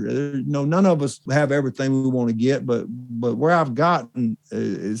 Sure, none of us have everything we want to get, but where I've gotten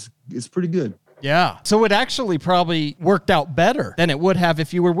is pretty good. Yeah. So it actually probably worked out better than it would have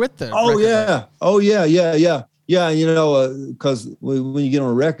if you were with the Oh record yeah. label. Oh yeah. Yeah, because when you get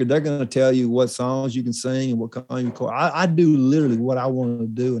on a record, they're going to tell you what songs you can sing and what kind you record. I do literally what I want to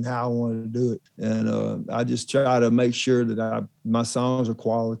do and how I want to do it, and I just try to make sure that my songs are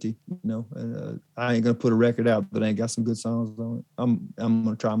quality, and I ain't going to put a record out that ain't got some good songs on it. I'm going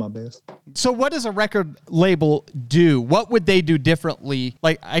to try my best. So what does a record label do? What would they do differently?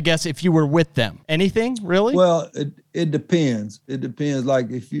 Like, I guess if you were with them, anything really? Well, it depends. It depends. Like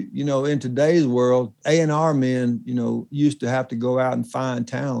if in today's world, A&R men, used to have to go out and find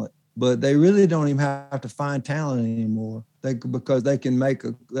talent, but they really don't even have to find talent anymore. Because they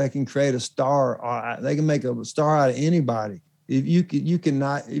can create a star, or they can make a star out of anybody. If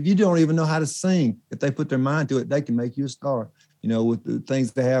you don't even know how to sing, if they put their mind to it, they can make you a star. With the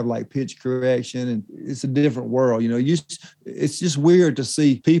things they have like pitch correction, and it's a different world. It's just weird to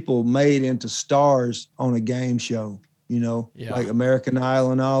see people made into stars on a game show. Like American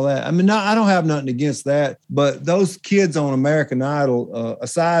Idol and all that. I mean, I don't have nothing against that, but those kids on American Idol,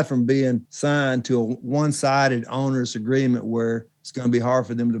 aside from being signed to a one-sided onerous agreement where it's going to be hard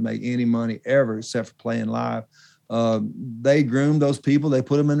for them to make any money ever except for playing live, they groom those people. They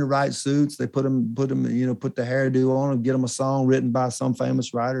put them in the right suits. They put them, put the hairdo on them, get them a song written by some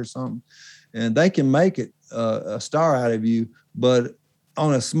famous writer or something, and they can make it a star out of you. But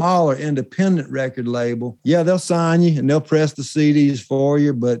on a smaller independent record label, they'll sign you and they'll press the CDs for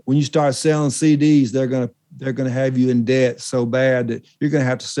you. But when you start selling CDs, they're gonna have you in debt so bad that you're gonna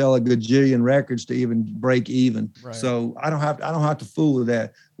have to sell a gajillion records to even break even. Right. So I don't have to fool with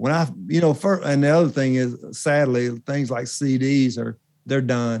that. When and the other thing is, sadly, things like CDs they're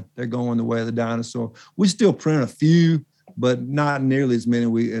done. They're going the way of the dinosaur. We still print a few, but not nearly as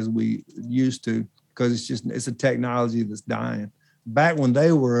many as we used to, because it's a technology that's dying. Back when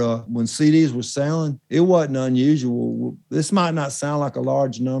when CDs were selling, it wasn't unusual. This might not sound like a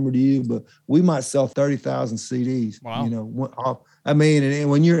large number to you, but we might sell 30,000 CDs. Wow. I mean,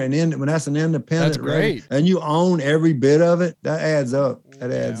 and when that's an independent, that's great, and you own every bit of it, that adds up.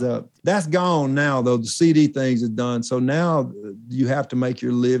 Adds up. That's gone now, though. The CD things is done. So now you have to make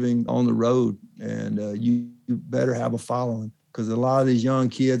your living on the road, and you better have a following. Because a lot of these young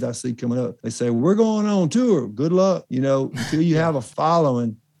kids I see coming up, they say, we're going on tour. Good luck. Until you have a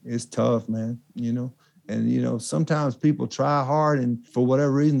following, it's tough, man. And, sometimes people try hard and for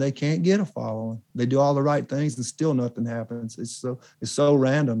whatever reason, they can't get a following. They do all the right things and still nothing happens. It's so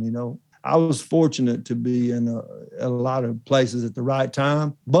random, I was fortunate to be in a lot of places at the right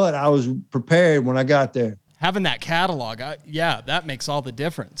time, but I was prepared when I got there. Having that catalog, that makes all the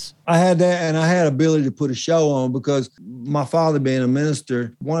difference. I had that, and I had ability to put a show on because my father being a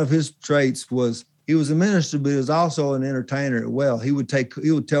minister, one of his traits was he was a minister, but he was also an entertainer as well. He would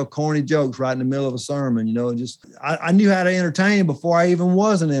tell corny jokes right in the middle of a sermon, I knew how to entertain before I even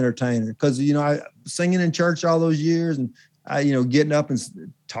was an entertainer because, I singing in church all those years and I, getting up and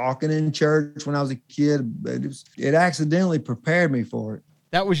talking in church when I was a kid, it accidentally prepared me for it.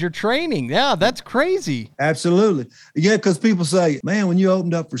 That was your training. Yeah, that's crazy. Absolutely. Yeah, because people say, man, when you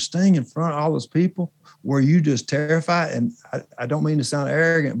opened up for Sting in front of all those people, were you just terrified? And I don't mean to sound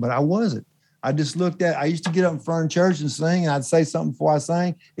arrogant, but I wasn't. I just looked at, I used to get up in front of church and sing, and I'd say something before I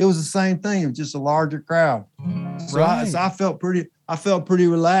sang. It was the same thing. It was just a larger crowd. So, Right. I felt pretty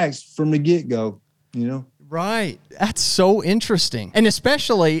relaxed from the get-go, you know? Right. That's so interesting. And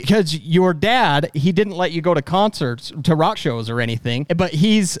especially because your dad, he didn't let you go to concerts, to rock shows or anything, but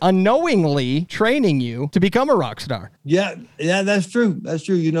he's unknowingly training you to become a rock star. Yeah, that's true. That's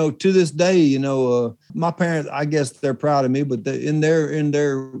true. You know, to this day, my parents, I guess they're proud of me, but in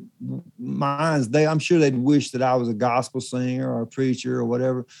their minds, I'm sure they'd wish that I was a gospel singer or a preacher or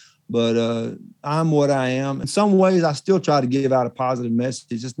whatever. But I'm what I am. In some ways, I still try to give out a positive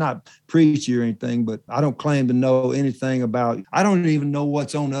message. It's not preachy or anything, but I don't claim to know anything about. I don't even know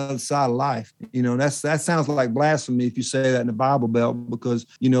what's on the other side of life. You know, that sounds like blasphemy if you say that in the Bible Belt, because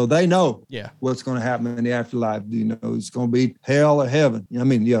they know what's going to happen in the afterlife. You know, it's going to be hell or heaven. I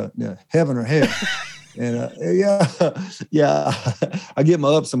mean, heaven or hell. And I get my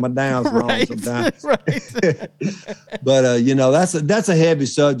ups and my downs wrong sometimes. Right. But that's a heavy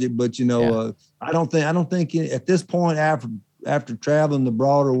subject. But I don't think at this point, after traveling the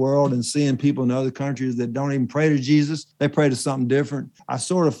broader world and seeing people in other countries that don't even pray to Jesus, they pray to something different. I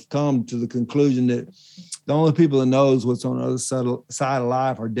sort of come to the conclusion that the only people that knows what's on the other side of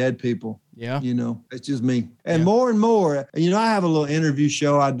life are dead people. Yeah. It's just me. And more and more, I have a little interview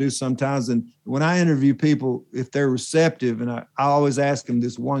show I do sometimes. And when I interview people, if they're receptive, and I always ask them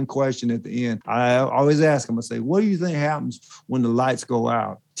this one question at the end, I always ask them, I say, what do you think happens when the lights go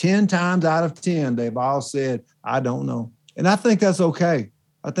out? 10 times out of 10, they've all said, I don't know. And I think that's okay.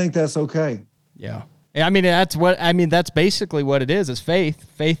 Yeah. That's basically what it is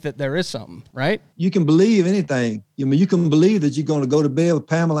faith that there is something, right? You can believe anything. You can believe that you're going to go to bed with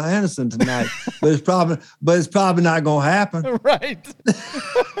Pamela Anderson tonight, but it's probably not going to happen. Right.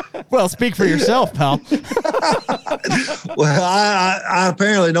 Well, speak for yourself, pal. Well, I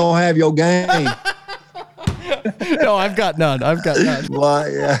apparently don't have your game. No, I've got none.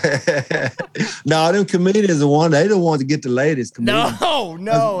 Well, yeah. No, them comedians they the ones that get the latest comedians.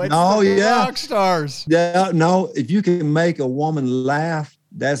 No, it's the rock stars. Yeah, no, if you can make a woman laugh,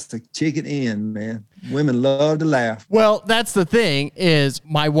 that's the chicken end, man. Women love to laugh. Well, that's the thing is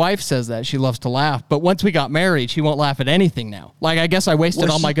my wife says that she loves to laugh, but once we got married, she won't laugh at anything now. Like, I guess I wasted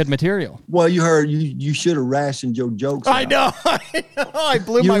all my good material. Well, you should have rationed your jokes out. I know. I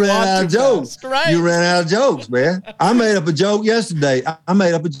blew my wad too fast, right? You ran out of jokes, man. I made up a joke yesterday.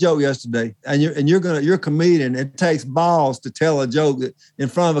 And you're a comedian. It takes balls to tell a joke in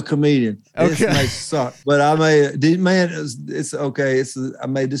front of a comedian. Okay. This may suck. But I it's okay. I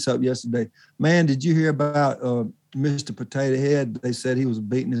made this up yesterday. Man, did you hear about Mr. Potato Head? They said he was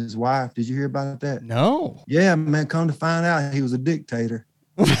beating his wife. Did you hear about that? No. Yeah, man, come to find out he was a dictator.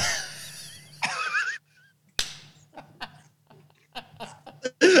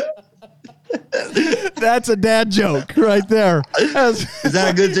 That's a dad joke right there. Is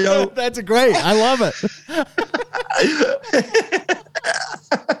that a good joke? That's great. I love it.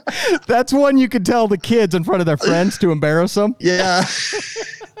 That's one you could tell the kids in front of their friends to embarrass them. Yeah.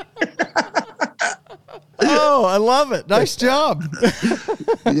 Oh, I love it. Nice job.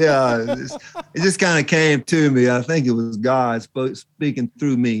 Yeah. It just kind of came to me. I think it was God speaking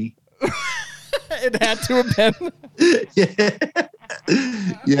through me. It had to have been.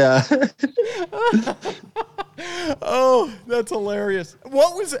 Yeah. Oh, that's hilarious.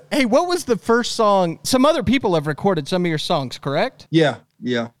 What was the first song? Some other people have recorded some of your songs, correct? Yeah.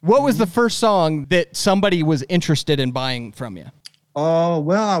 What was the first song that somebody was interested in buying from you? Oh,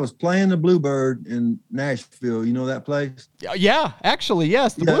 well, I was playing the Bluebird in Nashville. You know that place? Yeah, actually,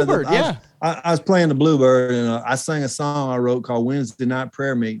 yes, the Bluebird, I was playing the Bluebird, and I sang a song I wrote called Wednesday Night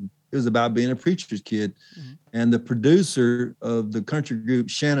Prayer Meeting. It was about being a preacher's kid. Mm-hmm. And the producer of the country group,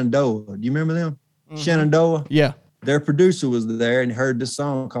 Shenandoah, do you remember them? Mm-hmm. Shenandoah? Yeah. Their producer was there and heard this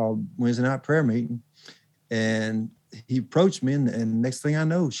song called Wednesday Night Prayer Meeting. And he approached me, and next thing I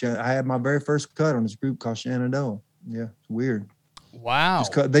know, I had my very first cut on this group called Shenandoah. Yeah, it's weird. Wow.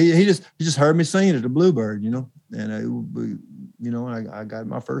 He just heard me singing at the Bluebird, and I got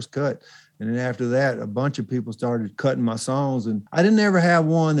my first cut. And then after that, a bunch of people started cutting my songs, and I didn't ever have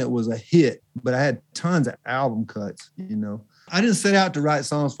one that was a hit, but I had tons of album cuts, I didn't set out to write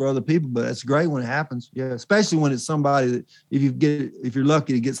songs for other people, but it's great when it happens. Yeah, especially when it's somebody that if you're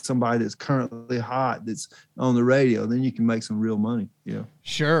lucky to get somebody that's currently hot that's on the radio, then you can make some real money. Yeah.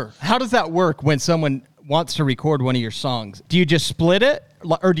 Sure. How does that work when someone wants to record one of your songs? Do you just split it,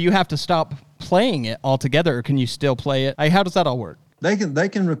 or do you have to stop playing it altogether, or can you still play it? How does that all work? They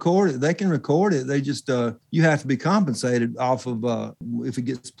can record it. They can record it. They just you have to be compensated off of if it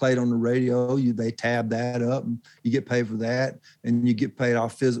gets played on the radio. They tab that up, and you get paid for that, and you get paid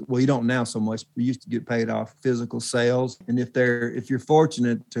off physical. Well, you don't now so much. We used to get paid off physical sales, and if you're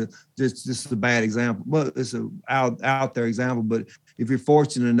fortunate to, this is a bad example, but it's a out there example, but if you're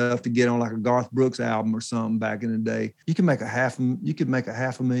fortunate enough to get on like a Garth Brooks album or something back in the day, you could make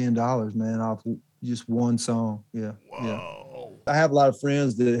 $500,000, man, off just one song. Yeah. Whoa. Yeah. I have a lot of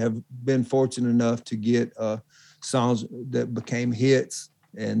friends that have been fortunate enough to get songs that became hits,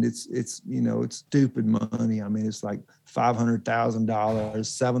 and it's stupid money. I mean, it's like $500,000,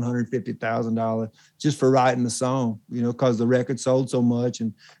 $750,000 just for writing the song, because the record sold so much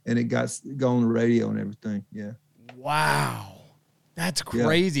and it got on the radio and everything. Yeah. Wow. That's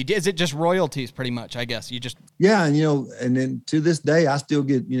crazy. Yeah. Is it just royalties pretty much, I guess? Yeah, and then to this day, I still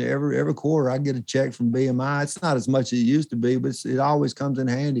get, every quarter I get a check from BMI. It's not as much as it used to be, but it always comes in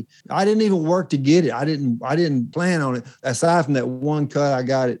handy. I didn't even work to get it. I didn't plan on it. Aside from that one cut I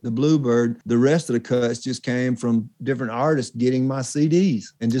got at the Bluebird, the rest of the cuts just came from different artists getting my CDs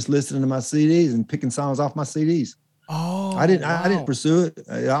and just listening to my CDs and picking songs off my CDs. Oh, I didn't pursue it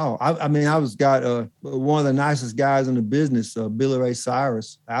at all. I mean, I was got one of the nicest guys in the business, Billy Ray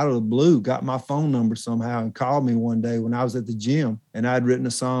Cyrus, out of the blue, got my phone number somehow and called me one day when I was at the gym, and I'd written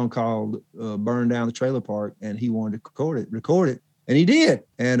a song called "Burn Down the Trailer Park," and he wanted to record it. And he did.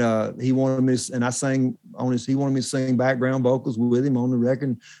 And he wanted me to, and I sang on he wanted me to sing background vocals with him on the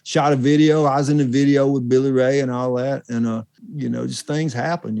record. Shot a video. I was in the video with Billy Ray and all that. And just things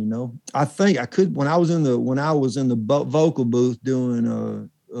happen, I think I could, when I was in the vocal booth doing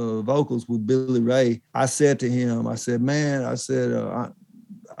vocals with Billy Ray, I said to him, I said, man, I'm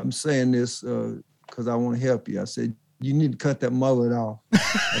saying this because I want to help you. I said, you need to cut that mullet off.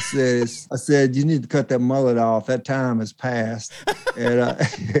 I said, you need to cut that mullet off. That time has passed. And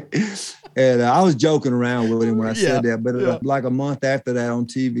I was joking around with him when I said that. But like a month after that on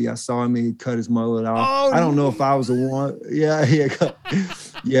TV, I saw him, he'd cut his mullet off. I don't know if I was the one.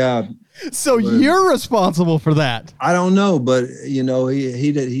 Yeah. So you're responsible for that. I don't know, but he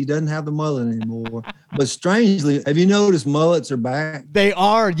doesn't have the mullet anymore. But strangely, have you noticed mullets are back? They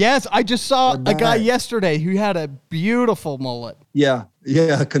are. Yes, I just saw a guy yesterday who had a beautiful mullet. Yeah,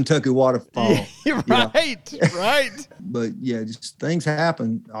 Kentucky waterfall. Right. But yeah, just things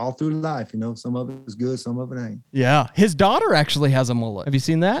happen all through life. Some of it is good, some of it ain't. Yeah, his daughter actually has a mullet. Have you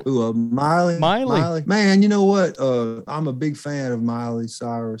seen that? Ooh, Miley. Man, you know what? I'm a big fan of Miley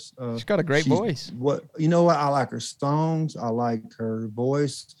Cyrus. She's got a great voice. I like her songs. I like her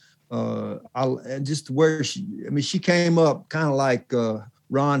voice. She came up kind of like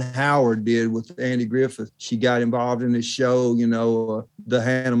Ron Howard did with Andy Griffith. She got involved in this show, the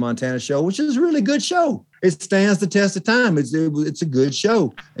Hannah Montana show, which is a really good show. It stands the test of time. It's a good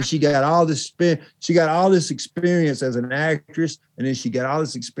show. And she got all this experience as an actress, and then she got all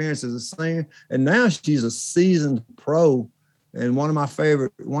this experience as a singer. And now she's a seasoned pro and one of my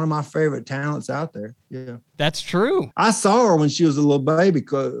favorite talents out there. Yeah, that's true. I saw her when she was a little baby,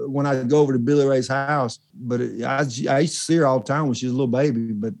 when I go over to Billy Ray's house. But I used to see her all the time when she was a little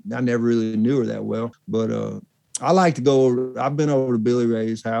baby, but I never really knew her that well. But I like to go over. I've been over to Billy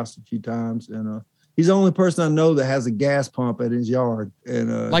Ray's house a few times, and he's the only person I know that has a gas pump at his yard.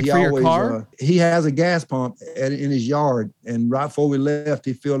 And like for your car? He has a gas pump in his yard, and right before we left,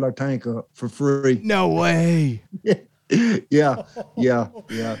 he filled our tank up for free. No way. Yeah.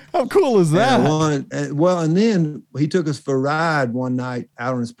 How cool is that? And then he took us for a ride one night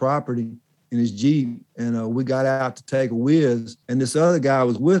out on his property in his Jeep, and we got out to take a whiz, and this other guy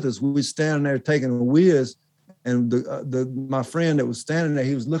was with us. We were standing there taking a whiz, and my friend that was standing there,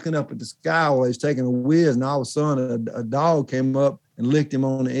 he was looking up at the sky while he was taking a whiz, and all of a sudden a dog came up and licked him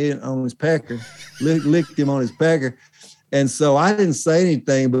on his pecker, licked him on his pecker. And so I didn't say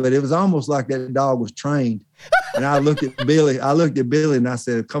anything, but it was almost like that dog was trained. And I looked at Billy and I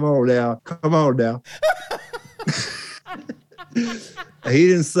said, come on now. He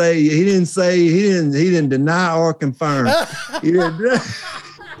didn't deny or confirm. He didn't.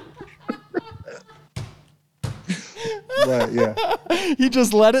 But yeah. He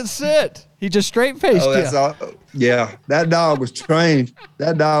just let it sit. He just straight faced you. That's all. Yeah. That dog was trained.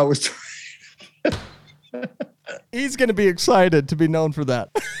 He's going to be excited to be known for that.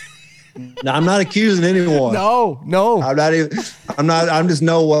 No, I'm not accusing anyone. No. I'm just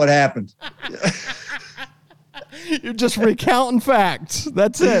know what happened. You're just recounting facts.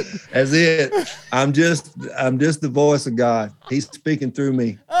 That's it. That's it. I'm just the voice of God. He's speaking through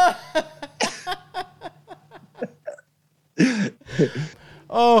me.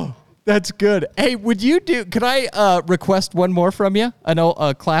 Oh, That's good. Hey, could I request one more from you? I know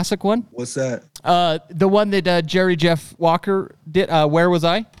a classic one. What's that? The one that Jerry Jeff Walker did, Where Was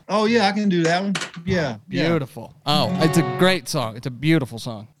I? Oh, yeah, I can do that one. Yeah. Beautiful. Oh, it's a great song. It's a beautiful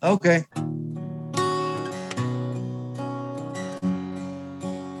song. Okay.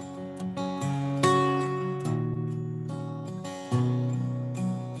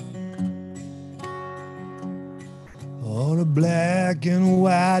 On a black and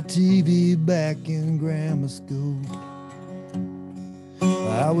white TV back in grammar school,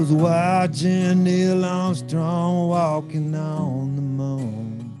 I was watching Neil Armstrong walking on the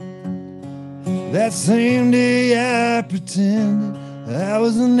moon. That same day I pretended I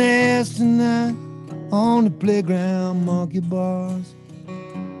was an astronaut on the playground monkey bars.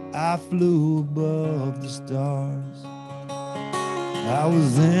 I flew above the stars. I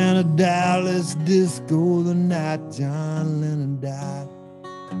was in a Dallas disco the night John Lennon died.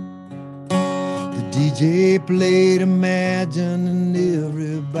 The DJ played Imagine and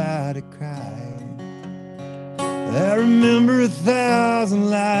everybody cried. I remember 1,000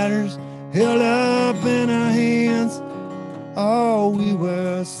 lighters held up in our hands. All we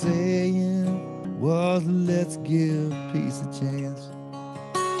were saying was, let's give peace a chance.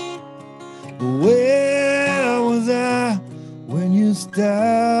 Where was I when you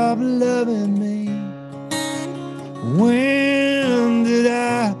stopped loving me? When did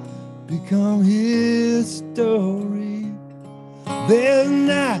I become history? There's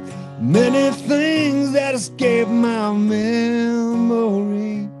not many things that escape my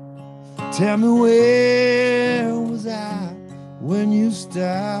memory. Tell me, where was I when you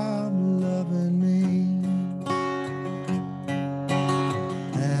stopped loving me?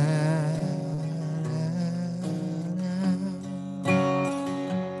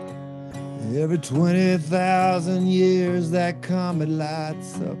 Every 20,000 years that comet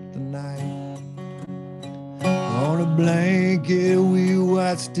lights up the night. On a blanket we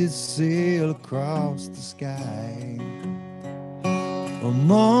watched it sail across the sky. A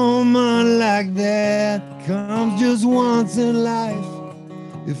moment like that comes just once in life.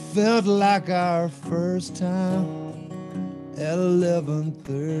 It felt like our first time at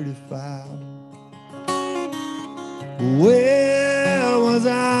 11:35. Where was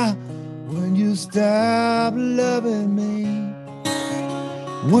I when you stopped loving me?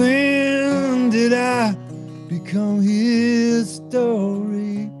 When did I become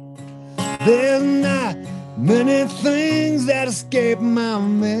history? There's not many things that escape my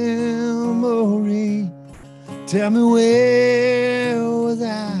memory. Tell me, where was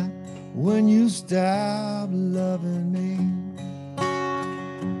I when you stopped loving me?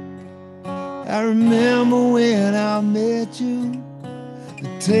 I remember when I met you, the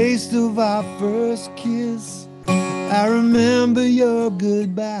taste of our first kiss. I remember your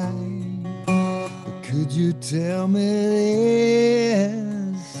goodbye. But could you tell me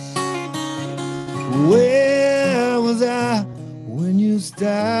this? Where was I when you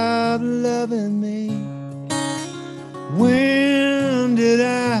stopped loving me? When did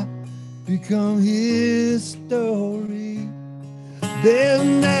I become history? There's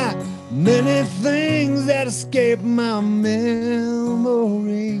not many things that escape my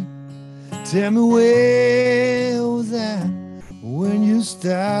memory. Tell me, where was I when you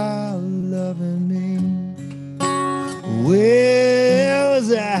stopped loving me? Where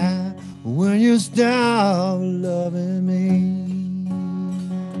was I when you stopped loving me?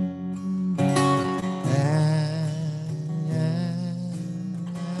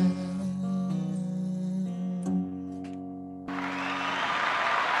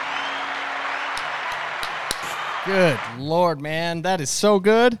 Good Lord, man. That is so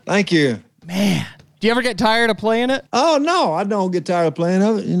good. Thank you. Man. Do you ever get tired of playing it? Oh, no, I don't get tired of playing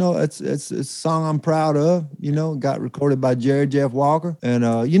of it. You know, it's a song I'm proud of. You know, got recorded by Jerry Jeff Walker. And,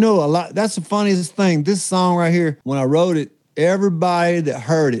 you know, that's the funniest thing. This song right here, when I wrote it, everybody that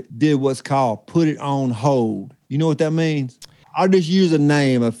heard it did what's called put it on hold. You know what that means? I'll just use a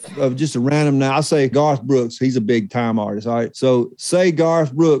name of just a random name. I'll say Garth Brooks. He's a big time artist. All right. So say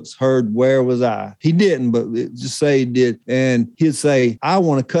Garth Brooks heard Where Was I? He didn't, but just say he did. And he'd say, I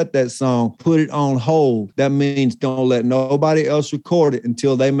want to cut that song, put it on hold. That means don't let nobody else record it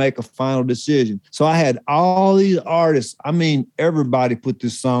until they make a final decision. So I had all these artists. I mean, everybody put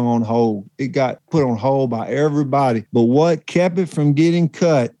this song on hold. It got put on hold by everybody. But what kept it from getting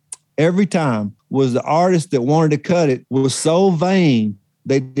cut every time was the artist that wanted to cut it was so vain,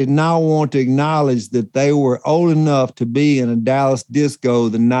 they did not want to acknowledge that they were old enough to be in a Dallas disco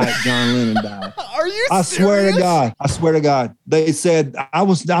the night John Lennon died. Are you I serious? swear to God. They said I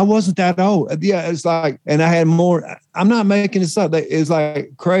wasn't that old. Yeah, it's like, and I had more. I'm not making this up. It's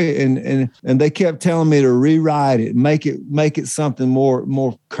like crazy, and they kept telling me to rewrite it, make it something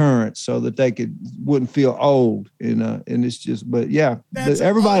more current, so that they wouldn't feel old. And it's just, but yeah,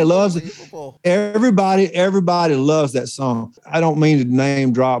 everybody loves it. Everybody loves that song. I don't mean to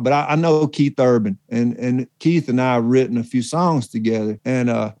name drop, but I know Keith Urban, and Keith and I have written a few songs together,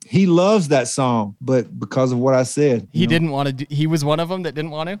 and he loves that song, but because of what I said, he didn't want to. He was one of them that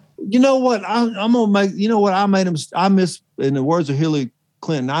didn't want to. You know what? I'm gonna make. You know what? I made him. I miss. In the words of Hillary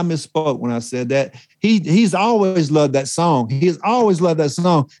Clinton, I misspoke when I said that. He's always loved that song. He has always loved that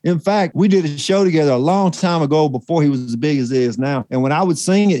song. In fact, we did a show together a long time ago before he was as big as he is now. And when I would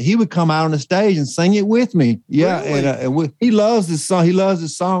sing it, he would come out on the stage and sing it with me. Yeah, really? He loves this song. He loves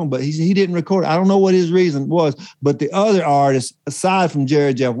this song, but he didn't record it. I don't know what his reason was, but the other artists, aside from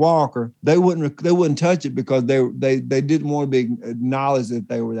Jerry Jeff Walker, they wouldn't touch it because they didn't want to be acknowledged that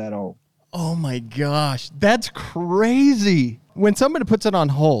they were that old. Oh my gosh, that's crazy. When somebody puts it on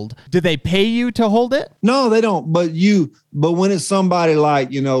hold, do they pay you to hold it? No, they don't. But when it's somebody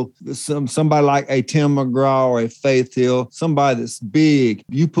like, somebody like a Tim McGraw or a Faith Hill, somebody that's big,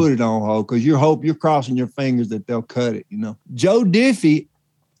 you put it on hold because you're crossing your fingers that they'll cut it, Joe Diffie,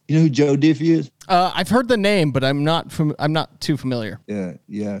 you know who Joe Diffie is? I've heard the name, but I'm not too familiar. Yeah.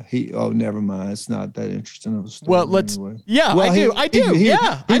 Never mind. It's not that interesting of a story. Well, anyway. Yeah, well, I do.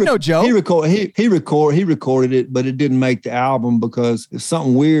 I know Joe. He recorded it, but it didn't make the album because it's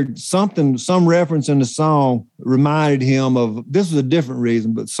something weird. Some reference in the song reminded him of. This was a different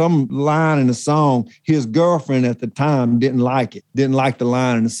reason, but some line in the song, his girlfriend at the time didn't like it. Didn't like the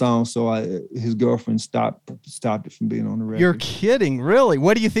line in the song, so his girlfriend stopped it from being on the record. You're kidding, really?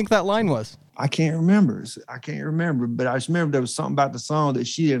 What do you think that line was? I can't remember, but I just remember there was something about the song that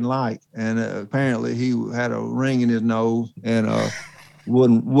she didn't like, and apparently he had a ring in his nose and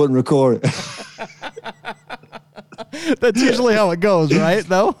wouldn't record it. That's usually how it goes, right?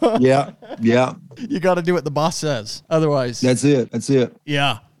 Though. Yeah. You got to do what the boss says, otherwise. That's it.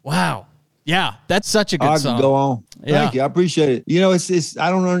 Yeah. Wow. Yeah, that's such a good song. I can go on. Yeah. Thank you. I appreciate it. It's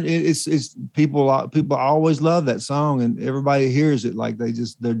I don't know. It's people always love that song, and everybody hears it like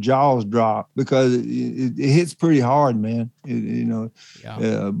their jaws drop because it hits pretty hard, man. Yeah.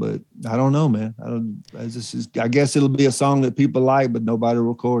 But I don't know, man. I guess it'll be a song that people like, but nobody will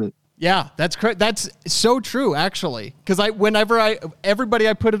record it. Yeah, that's correct. That's so true, actually. Because everybody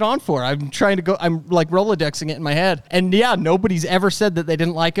I put it on for, I'm like Rolodexing it in my head. And yeah, nobody's ever said that they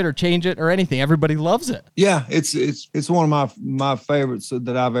didn't like it or change it or anything. Everybody loves it. Yeah, it's one of my favorites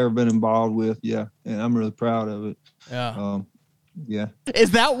that I've ever been involved with. Yeah, and I'm really proud of it. Yeah. Yeah. Is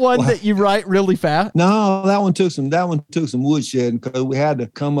that one that you write really fast? No, that one took some woodshedding because we had to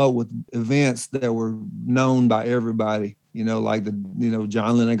come up with events that were known by everybody. Like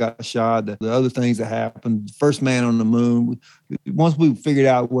John Lennon got shot, the other things that happened, first man on the moon. Once we figured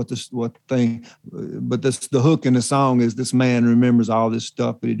out but the hook in the song is this man remembers all this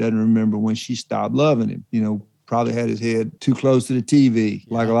stuff, but he doesn't remember when she stopped loving him. Probably had his head too close to the TV,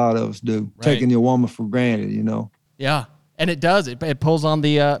 like a lot of us do, taking your woman for granted, Yeah. And it does. It pulls on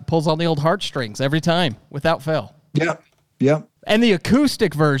the old heartstrings every time without fail. Yep. And the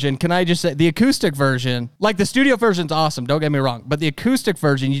acoustic version, can I just say, the acoustic version, like the studio version's awesome, don't get me wrong, but the acoustic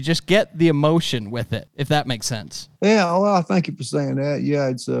version, you just get the emotion with it, if that makes sense. Yeah, well, thank you for saying that. Yeah,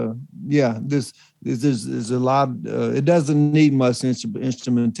 it's there's a lot, it doesn't need much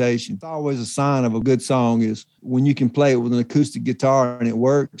instrumentation. It's always a sign of a good song is when you can play it with an acoustic guitar and it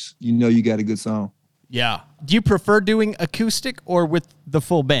works, you got a good song. Yeah. Do you prefer doing acoustic or with the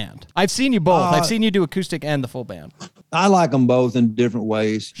full band? I've seen you both. I've seen you do acoustic and the full band. I like them both in different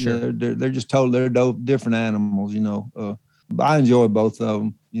ways. Sure. They're just totally different animals, But I enjoy both of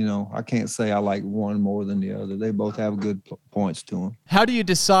them. I can't say I like one more than the other. They both have good points to them. How do you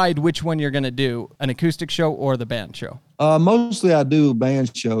decide which one you're going to do, an acoustic show or the band show? Mostly I do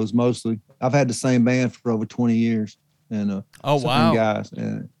band shows. Mostly I've had the same band for over 20 years, and wow, guys,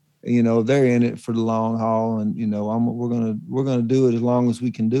 and they're in it for the long haul, and we're gonna do it as long as we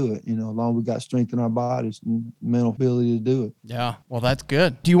can do it. As long as we got strength in our bodies and mental ability to do it. Yeah, well, that's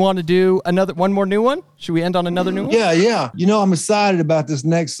good. Do you want to do one more new one? Should we end on another new one? Yeah. I'm excited about this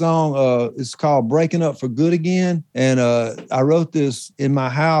next song. It's called "Breaking Up for Good Again," and I wrote this in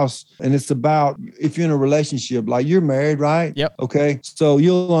my house, and it's about if you're in a relationship, like you're married, right? Yep. Okay, so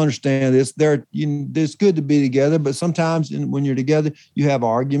you'll understand this. It's good to be together, but sometimes when you're together, you have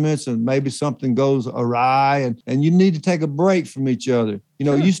arguments. And maybe something goes awry and you need to take a break from each other.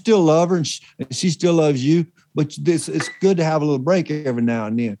 You still love her and she still loves you, but it's good to have a little break every now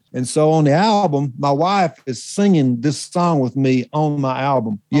and then. And so on the album, my wife is singing this song with me on my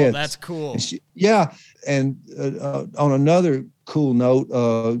album. Yes. Oh, that's cool. And on another cool note,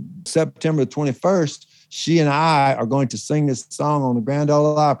 September 21st, she and I are going to sing this song on the Grand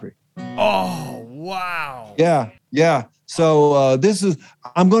Ole Opry. Oh, wow. Yeah. So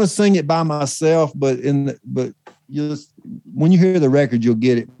I'm going to sing it by myself, but when you hear the record, you'll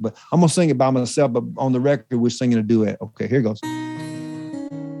get it. But I'm going to sing it by myself, but on the record, we're singing a duet. Okay, here goes.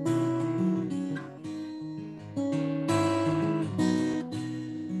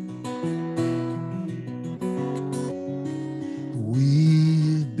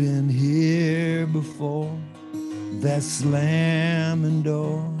 We've been here before, that slamming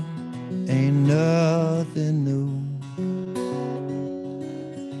door ain't nothing new.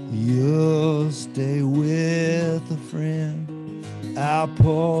 You'll stay with a friend, I'll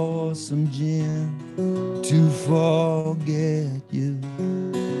pour some gin to forget you.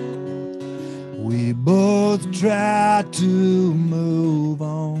 We both try to move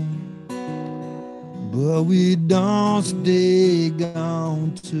on, but we don't stay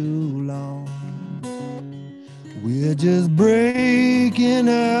gone too long. We're just breaking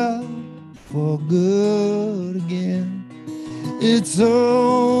up for good again. It's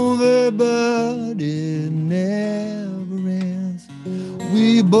over, but it never ends.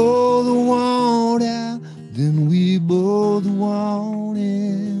 We both want out, then we both want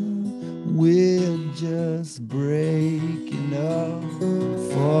in. We're just breaking up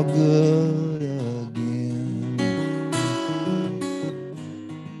for good again.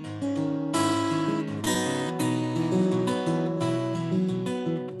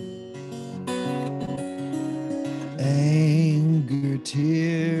 Anger,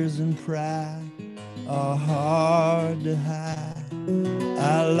 tears, and pride are hard to hide.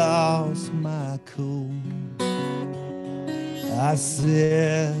 I lost my cool. I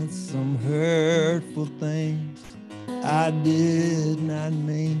said some hurtful things I did not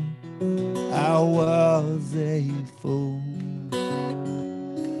mean. I was a fool.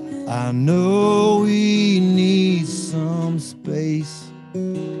 I know we need some space.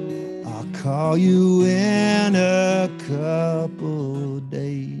 I'll call you in a couple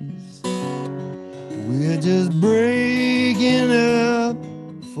days. We're just breaking up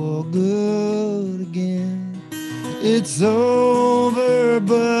for good again. It's over,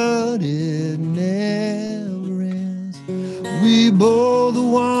 but it never ends. We both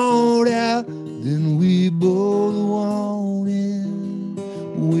want out, then we both want in.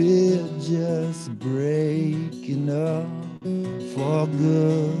 We're just breaking up for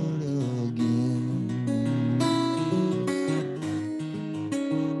good again.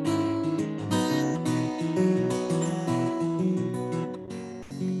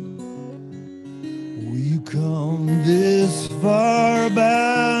 We've come this far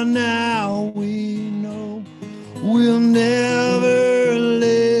by now, we know we'll never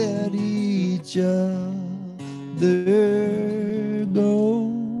let each other go.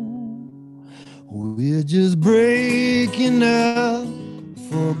 We're just breaking up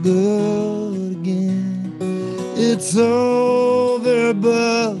for good again. It's over,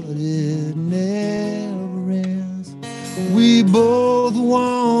 but it never ends. We both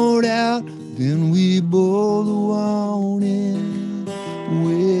want out, then we both want in.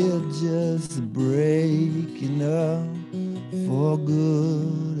 We're just breaking up for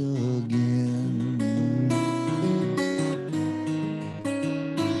good again.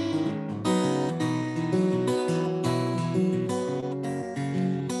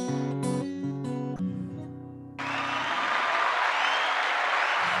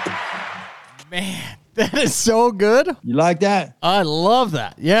 Man, that is so good. You like that? I love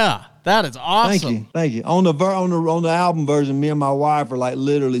that. Yeah, that is awesome. Thank you. On the album version, me and my wife are like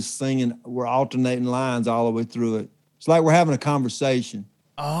literally singing. We're alternating lines all the way through it. It's like we're having a conversation.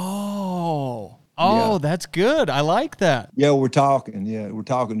 Oh, Yeah. That's good. I like that. Yeah, we're talking. Yeah, we're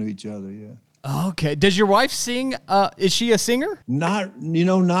talking to each other. Yeah. Okay. Does your wife sing? Is she a singer? Not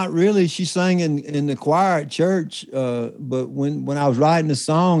really. She sang in the choir at church. But when I was writing the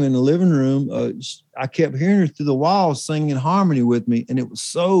song in the living room, I kept hearing her through the walls singing harmony with me, and it was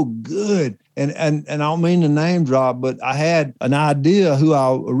so good. And I don't mean to name drop, but I had an idea who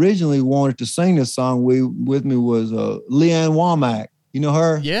I originally wanted to sing this song with me was Leanne Womack. You know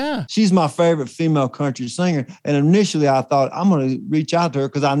her? Yeah. She's my favorite female country singer. And initially I thought I'm going to reach out to her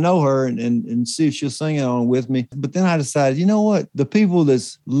because I know her and see if she'll sing it on with me. But then I decided, you know what? The people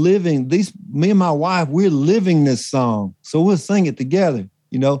that's living, me and my wife, we're living this song. So we'll sing it together.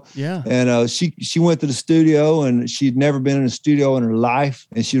 you know? Yeah. And she went to the studio, and she'd never been in a studio in her life,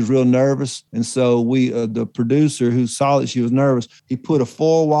 and she was real nervous. And so the producer who saw that she was nervous, he put a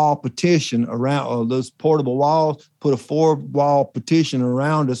 4-wall petition around those portable walls, put a 4-wall petition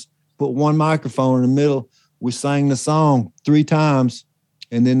around us, put one microphone in the middle. We sang the song 3 times,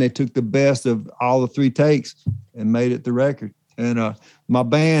 and then they took the best of all the 3 takes and made it the record. And my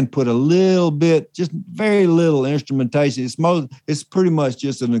band put a little bit, just very little instrumentation. It's pretty much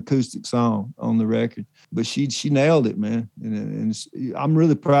just an acoustic song on the record. But she nailed it, man. And I'm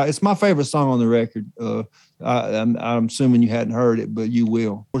really proud. It's my favorite song on the record. I'm assuming you hadn't heard it, but you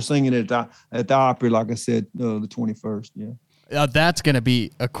will. We're singing it at the Opry, like I said, the 21st. Yeah. That's going to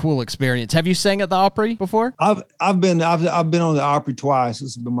be a cool experience. Have you sang at the Opry before? I've been on the Opry twice.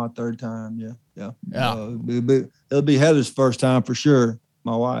 This has been my 3rd time. Yeah. It'll be Heather's first time for sure.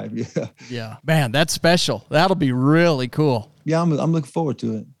 My wife. Yeah. Yeah. Man, that's special. That'll be really cool. Yeah, I'm looking forward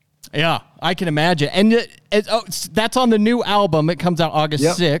to it. Yeah, I can imagine. And that's on the new album. It comes out August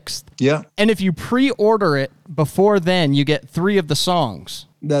 6th. Yeah. And if you pre-order it before then, you get 3 of the songs.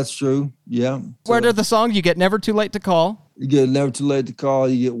 That's true. Yeah. What are the songs? You get Never Too Late to Call. You get Never Too Late to Call.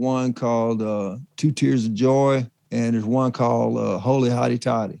 You get one called 2 Tears of Joy. And there's one called Holy Hotty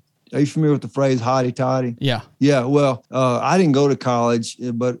Toddy. Are you familiar with the phrase hotty toddy? Yeah. Yeah. Well, I didn't go to college,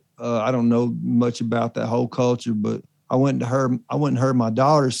 but I don't know much about that whole culture. But I went and heard my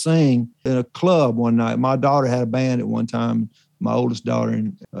daughter sing in a club one night. My daughter had a band at one time, my oldest daughter,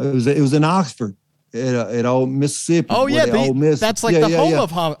 and it was in Oxford at Old Mississippi. Oh yeah, Old Miss. That's like the home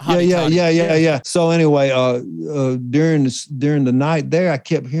of hotty toddy. Yeah. So anyway, during the night there, I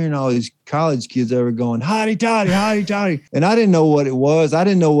kept hearing all these college kids ever going hotty toddy, and I didn't know what it was. I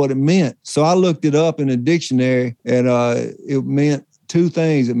didn't know what it meant. So I looked it up in a dictionary, and it meant 2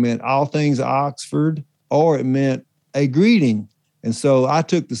 things. It meant all things Oxford, or it meant a greeting. And so I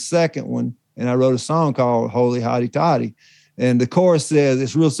took the second one, and I wrote a song called Holy Hotty Toddy. And the chorus says,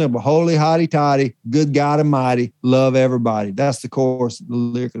 it's real simple. Holy hotty toddy, good God Almighty, love everybody. That's the chorus, the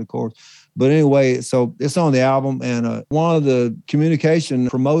lyric of the chorus. But anyway, so it's on the album. And one of the communication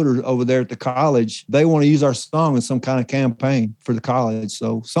promoters over there at the college, they want to use our song in some kind of campaign for the college.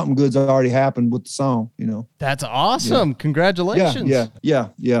 So something good's already happened with the song, you know. That's awesome. Yeah. Congratulations. Yeah.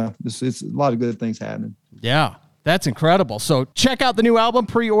 It's a lot of good things happening. Yeah. That's incredible. So check out the new album,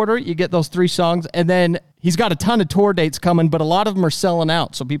 pre-order it. You get those 3 songs. And then he's got a ton of tour dates coming, but a lot of them are selling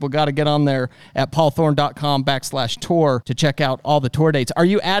out. So people got to get on there at paulthorne.com/tour to check out all the tour dates. Are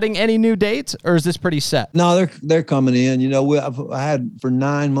you adding any new dates, or is this pretty set? No, they're coming in. You know, I had for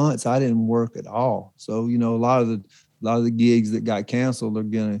 9 months, I didn't work at all. So, you know, a lot of the gigs that got canceled are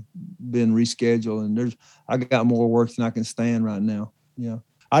been rescheduled, and I got more work than I can stand right now. Yeah.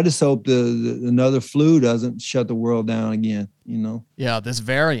 I just hope another flu doesn't shut the world down again, you know? Yeah, this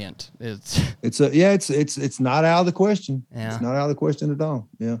variant it's not out of the question. Yeah. It's not out of the question at all.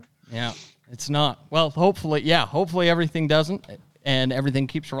 Yeah. Yeah, it's not. Well, hopefully everything doesn't, and everything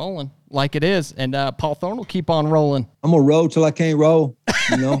keeps rolling like it is. And Paul Thorne will keep on rolling. I'm going to roll till I can't roll,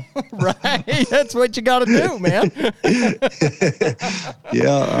 you know? Right. That's what you got to do, man.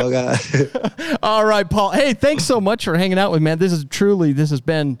 Yeah. Okay. All right, Paul. Hey, thanks so much for hanging out with me, man. This has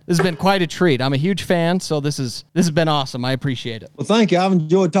been quite a treat. I'm a huge fan, so this has been awesome. I appreciate it. Well, thank you. I've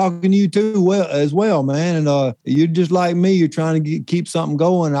enjoyed talking to you too, as well, man. And you're just like me. You're trying to keep something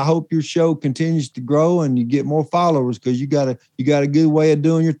going. I hope your show continues to grow and you get more followers, because you got a good way of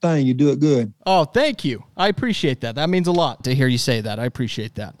doing your thing. You do it good. Oh, thank you. I appreciate that. That means a lot to hear you say that. I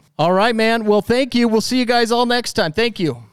appreciate that. All right, man. Well, thank you. We'll see you guys all next time. Thank you.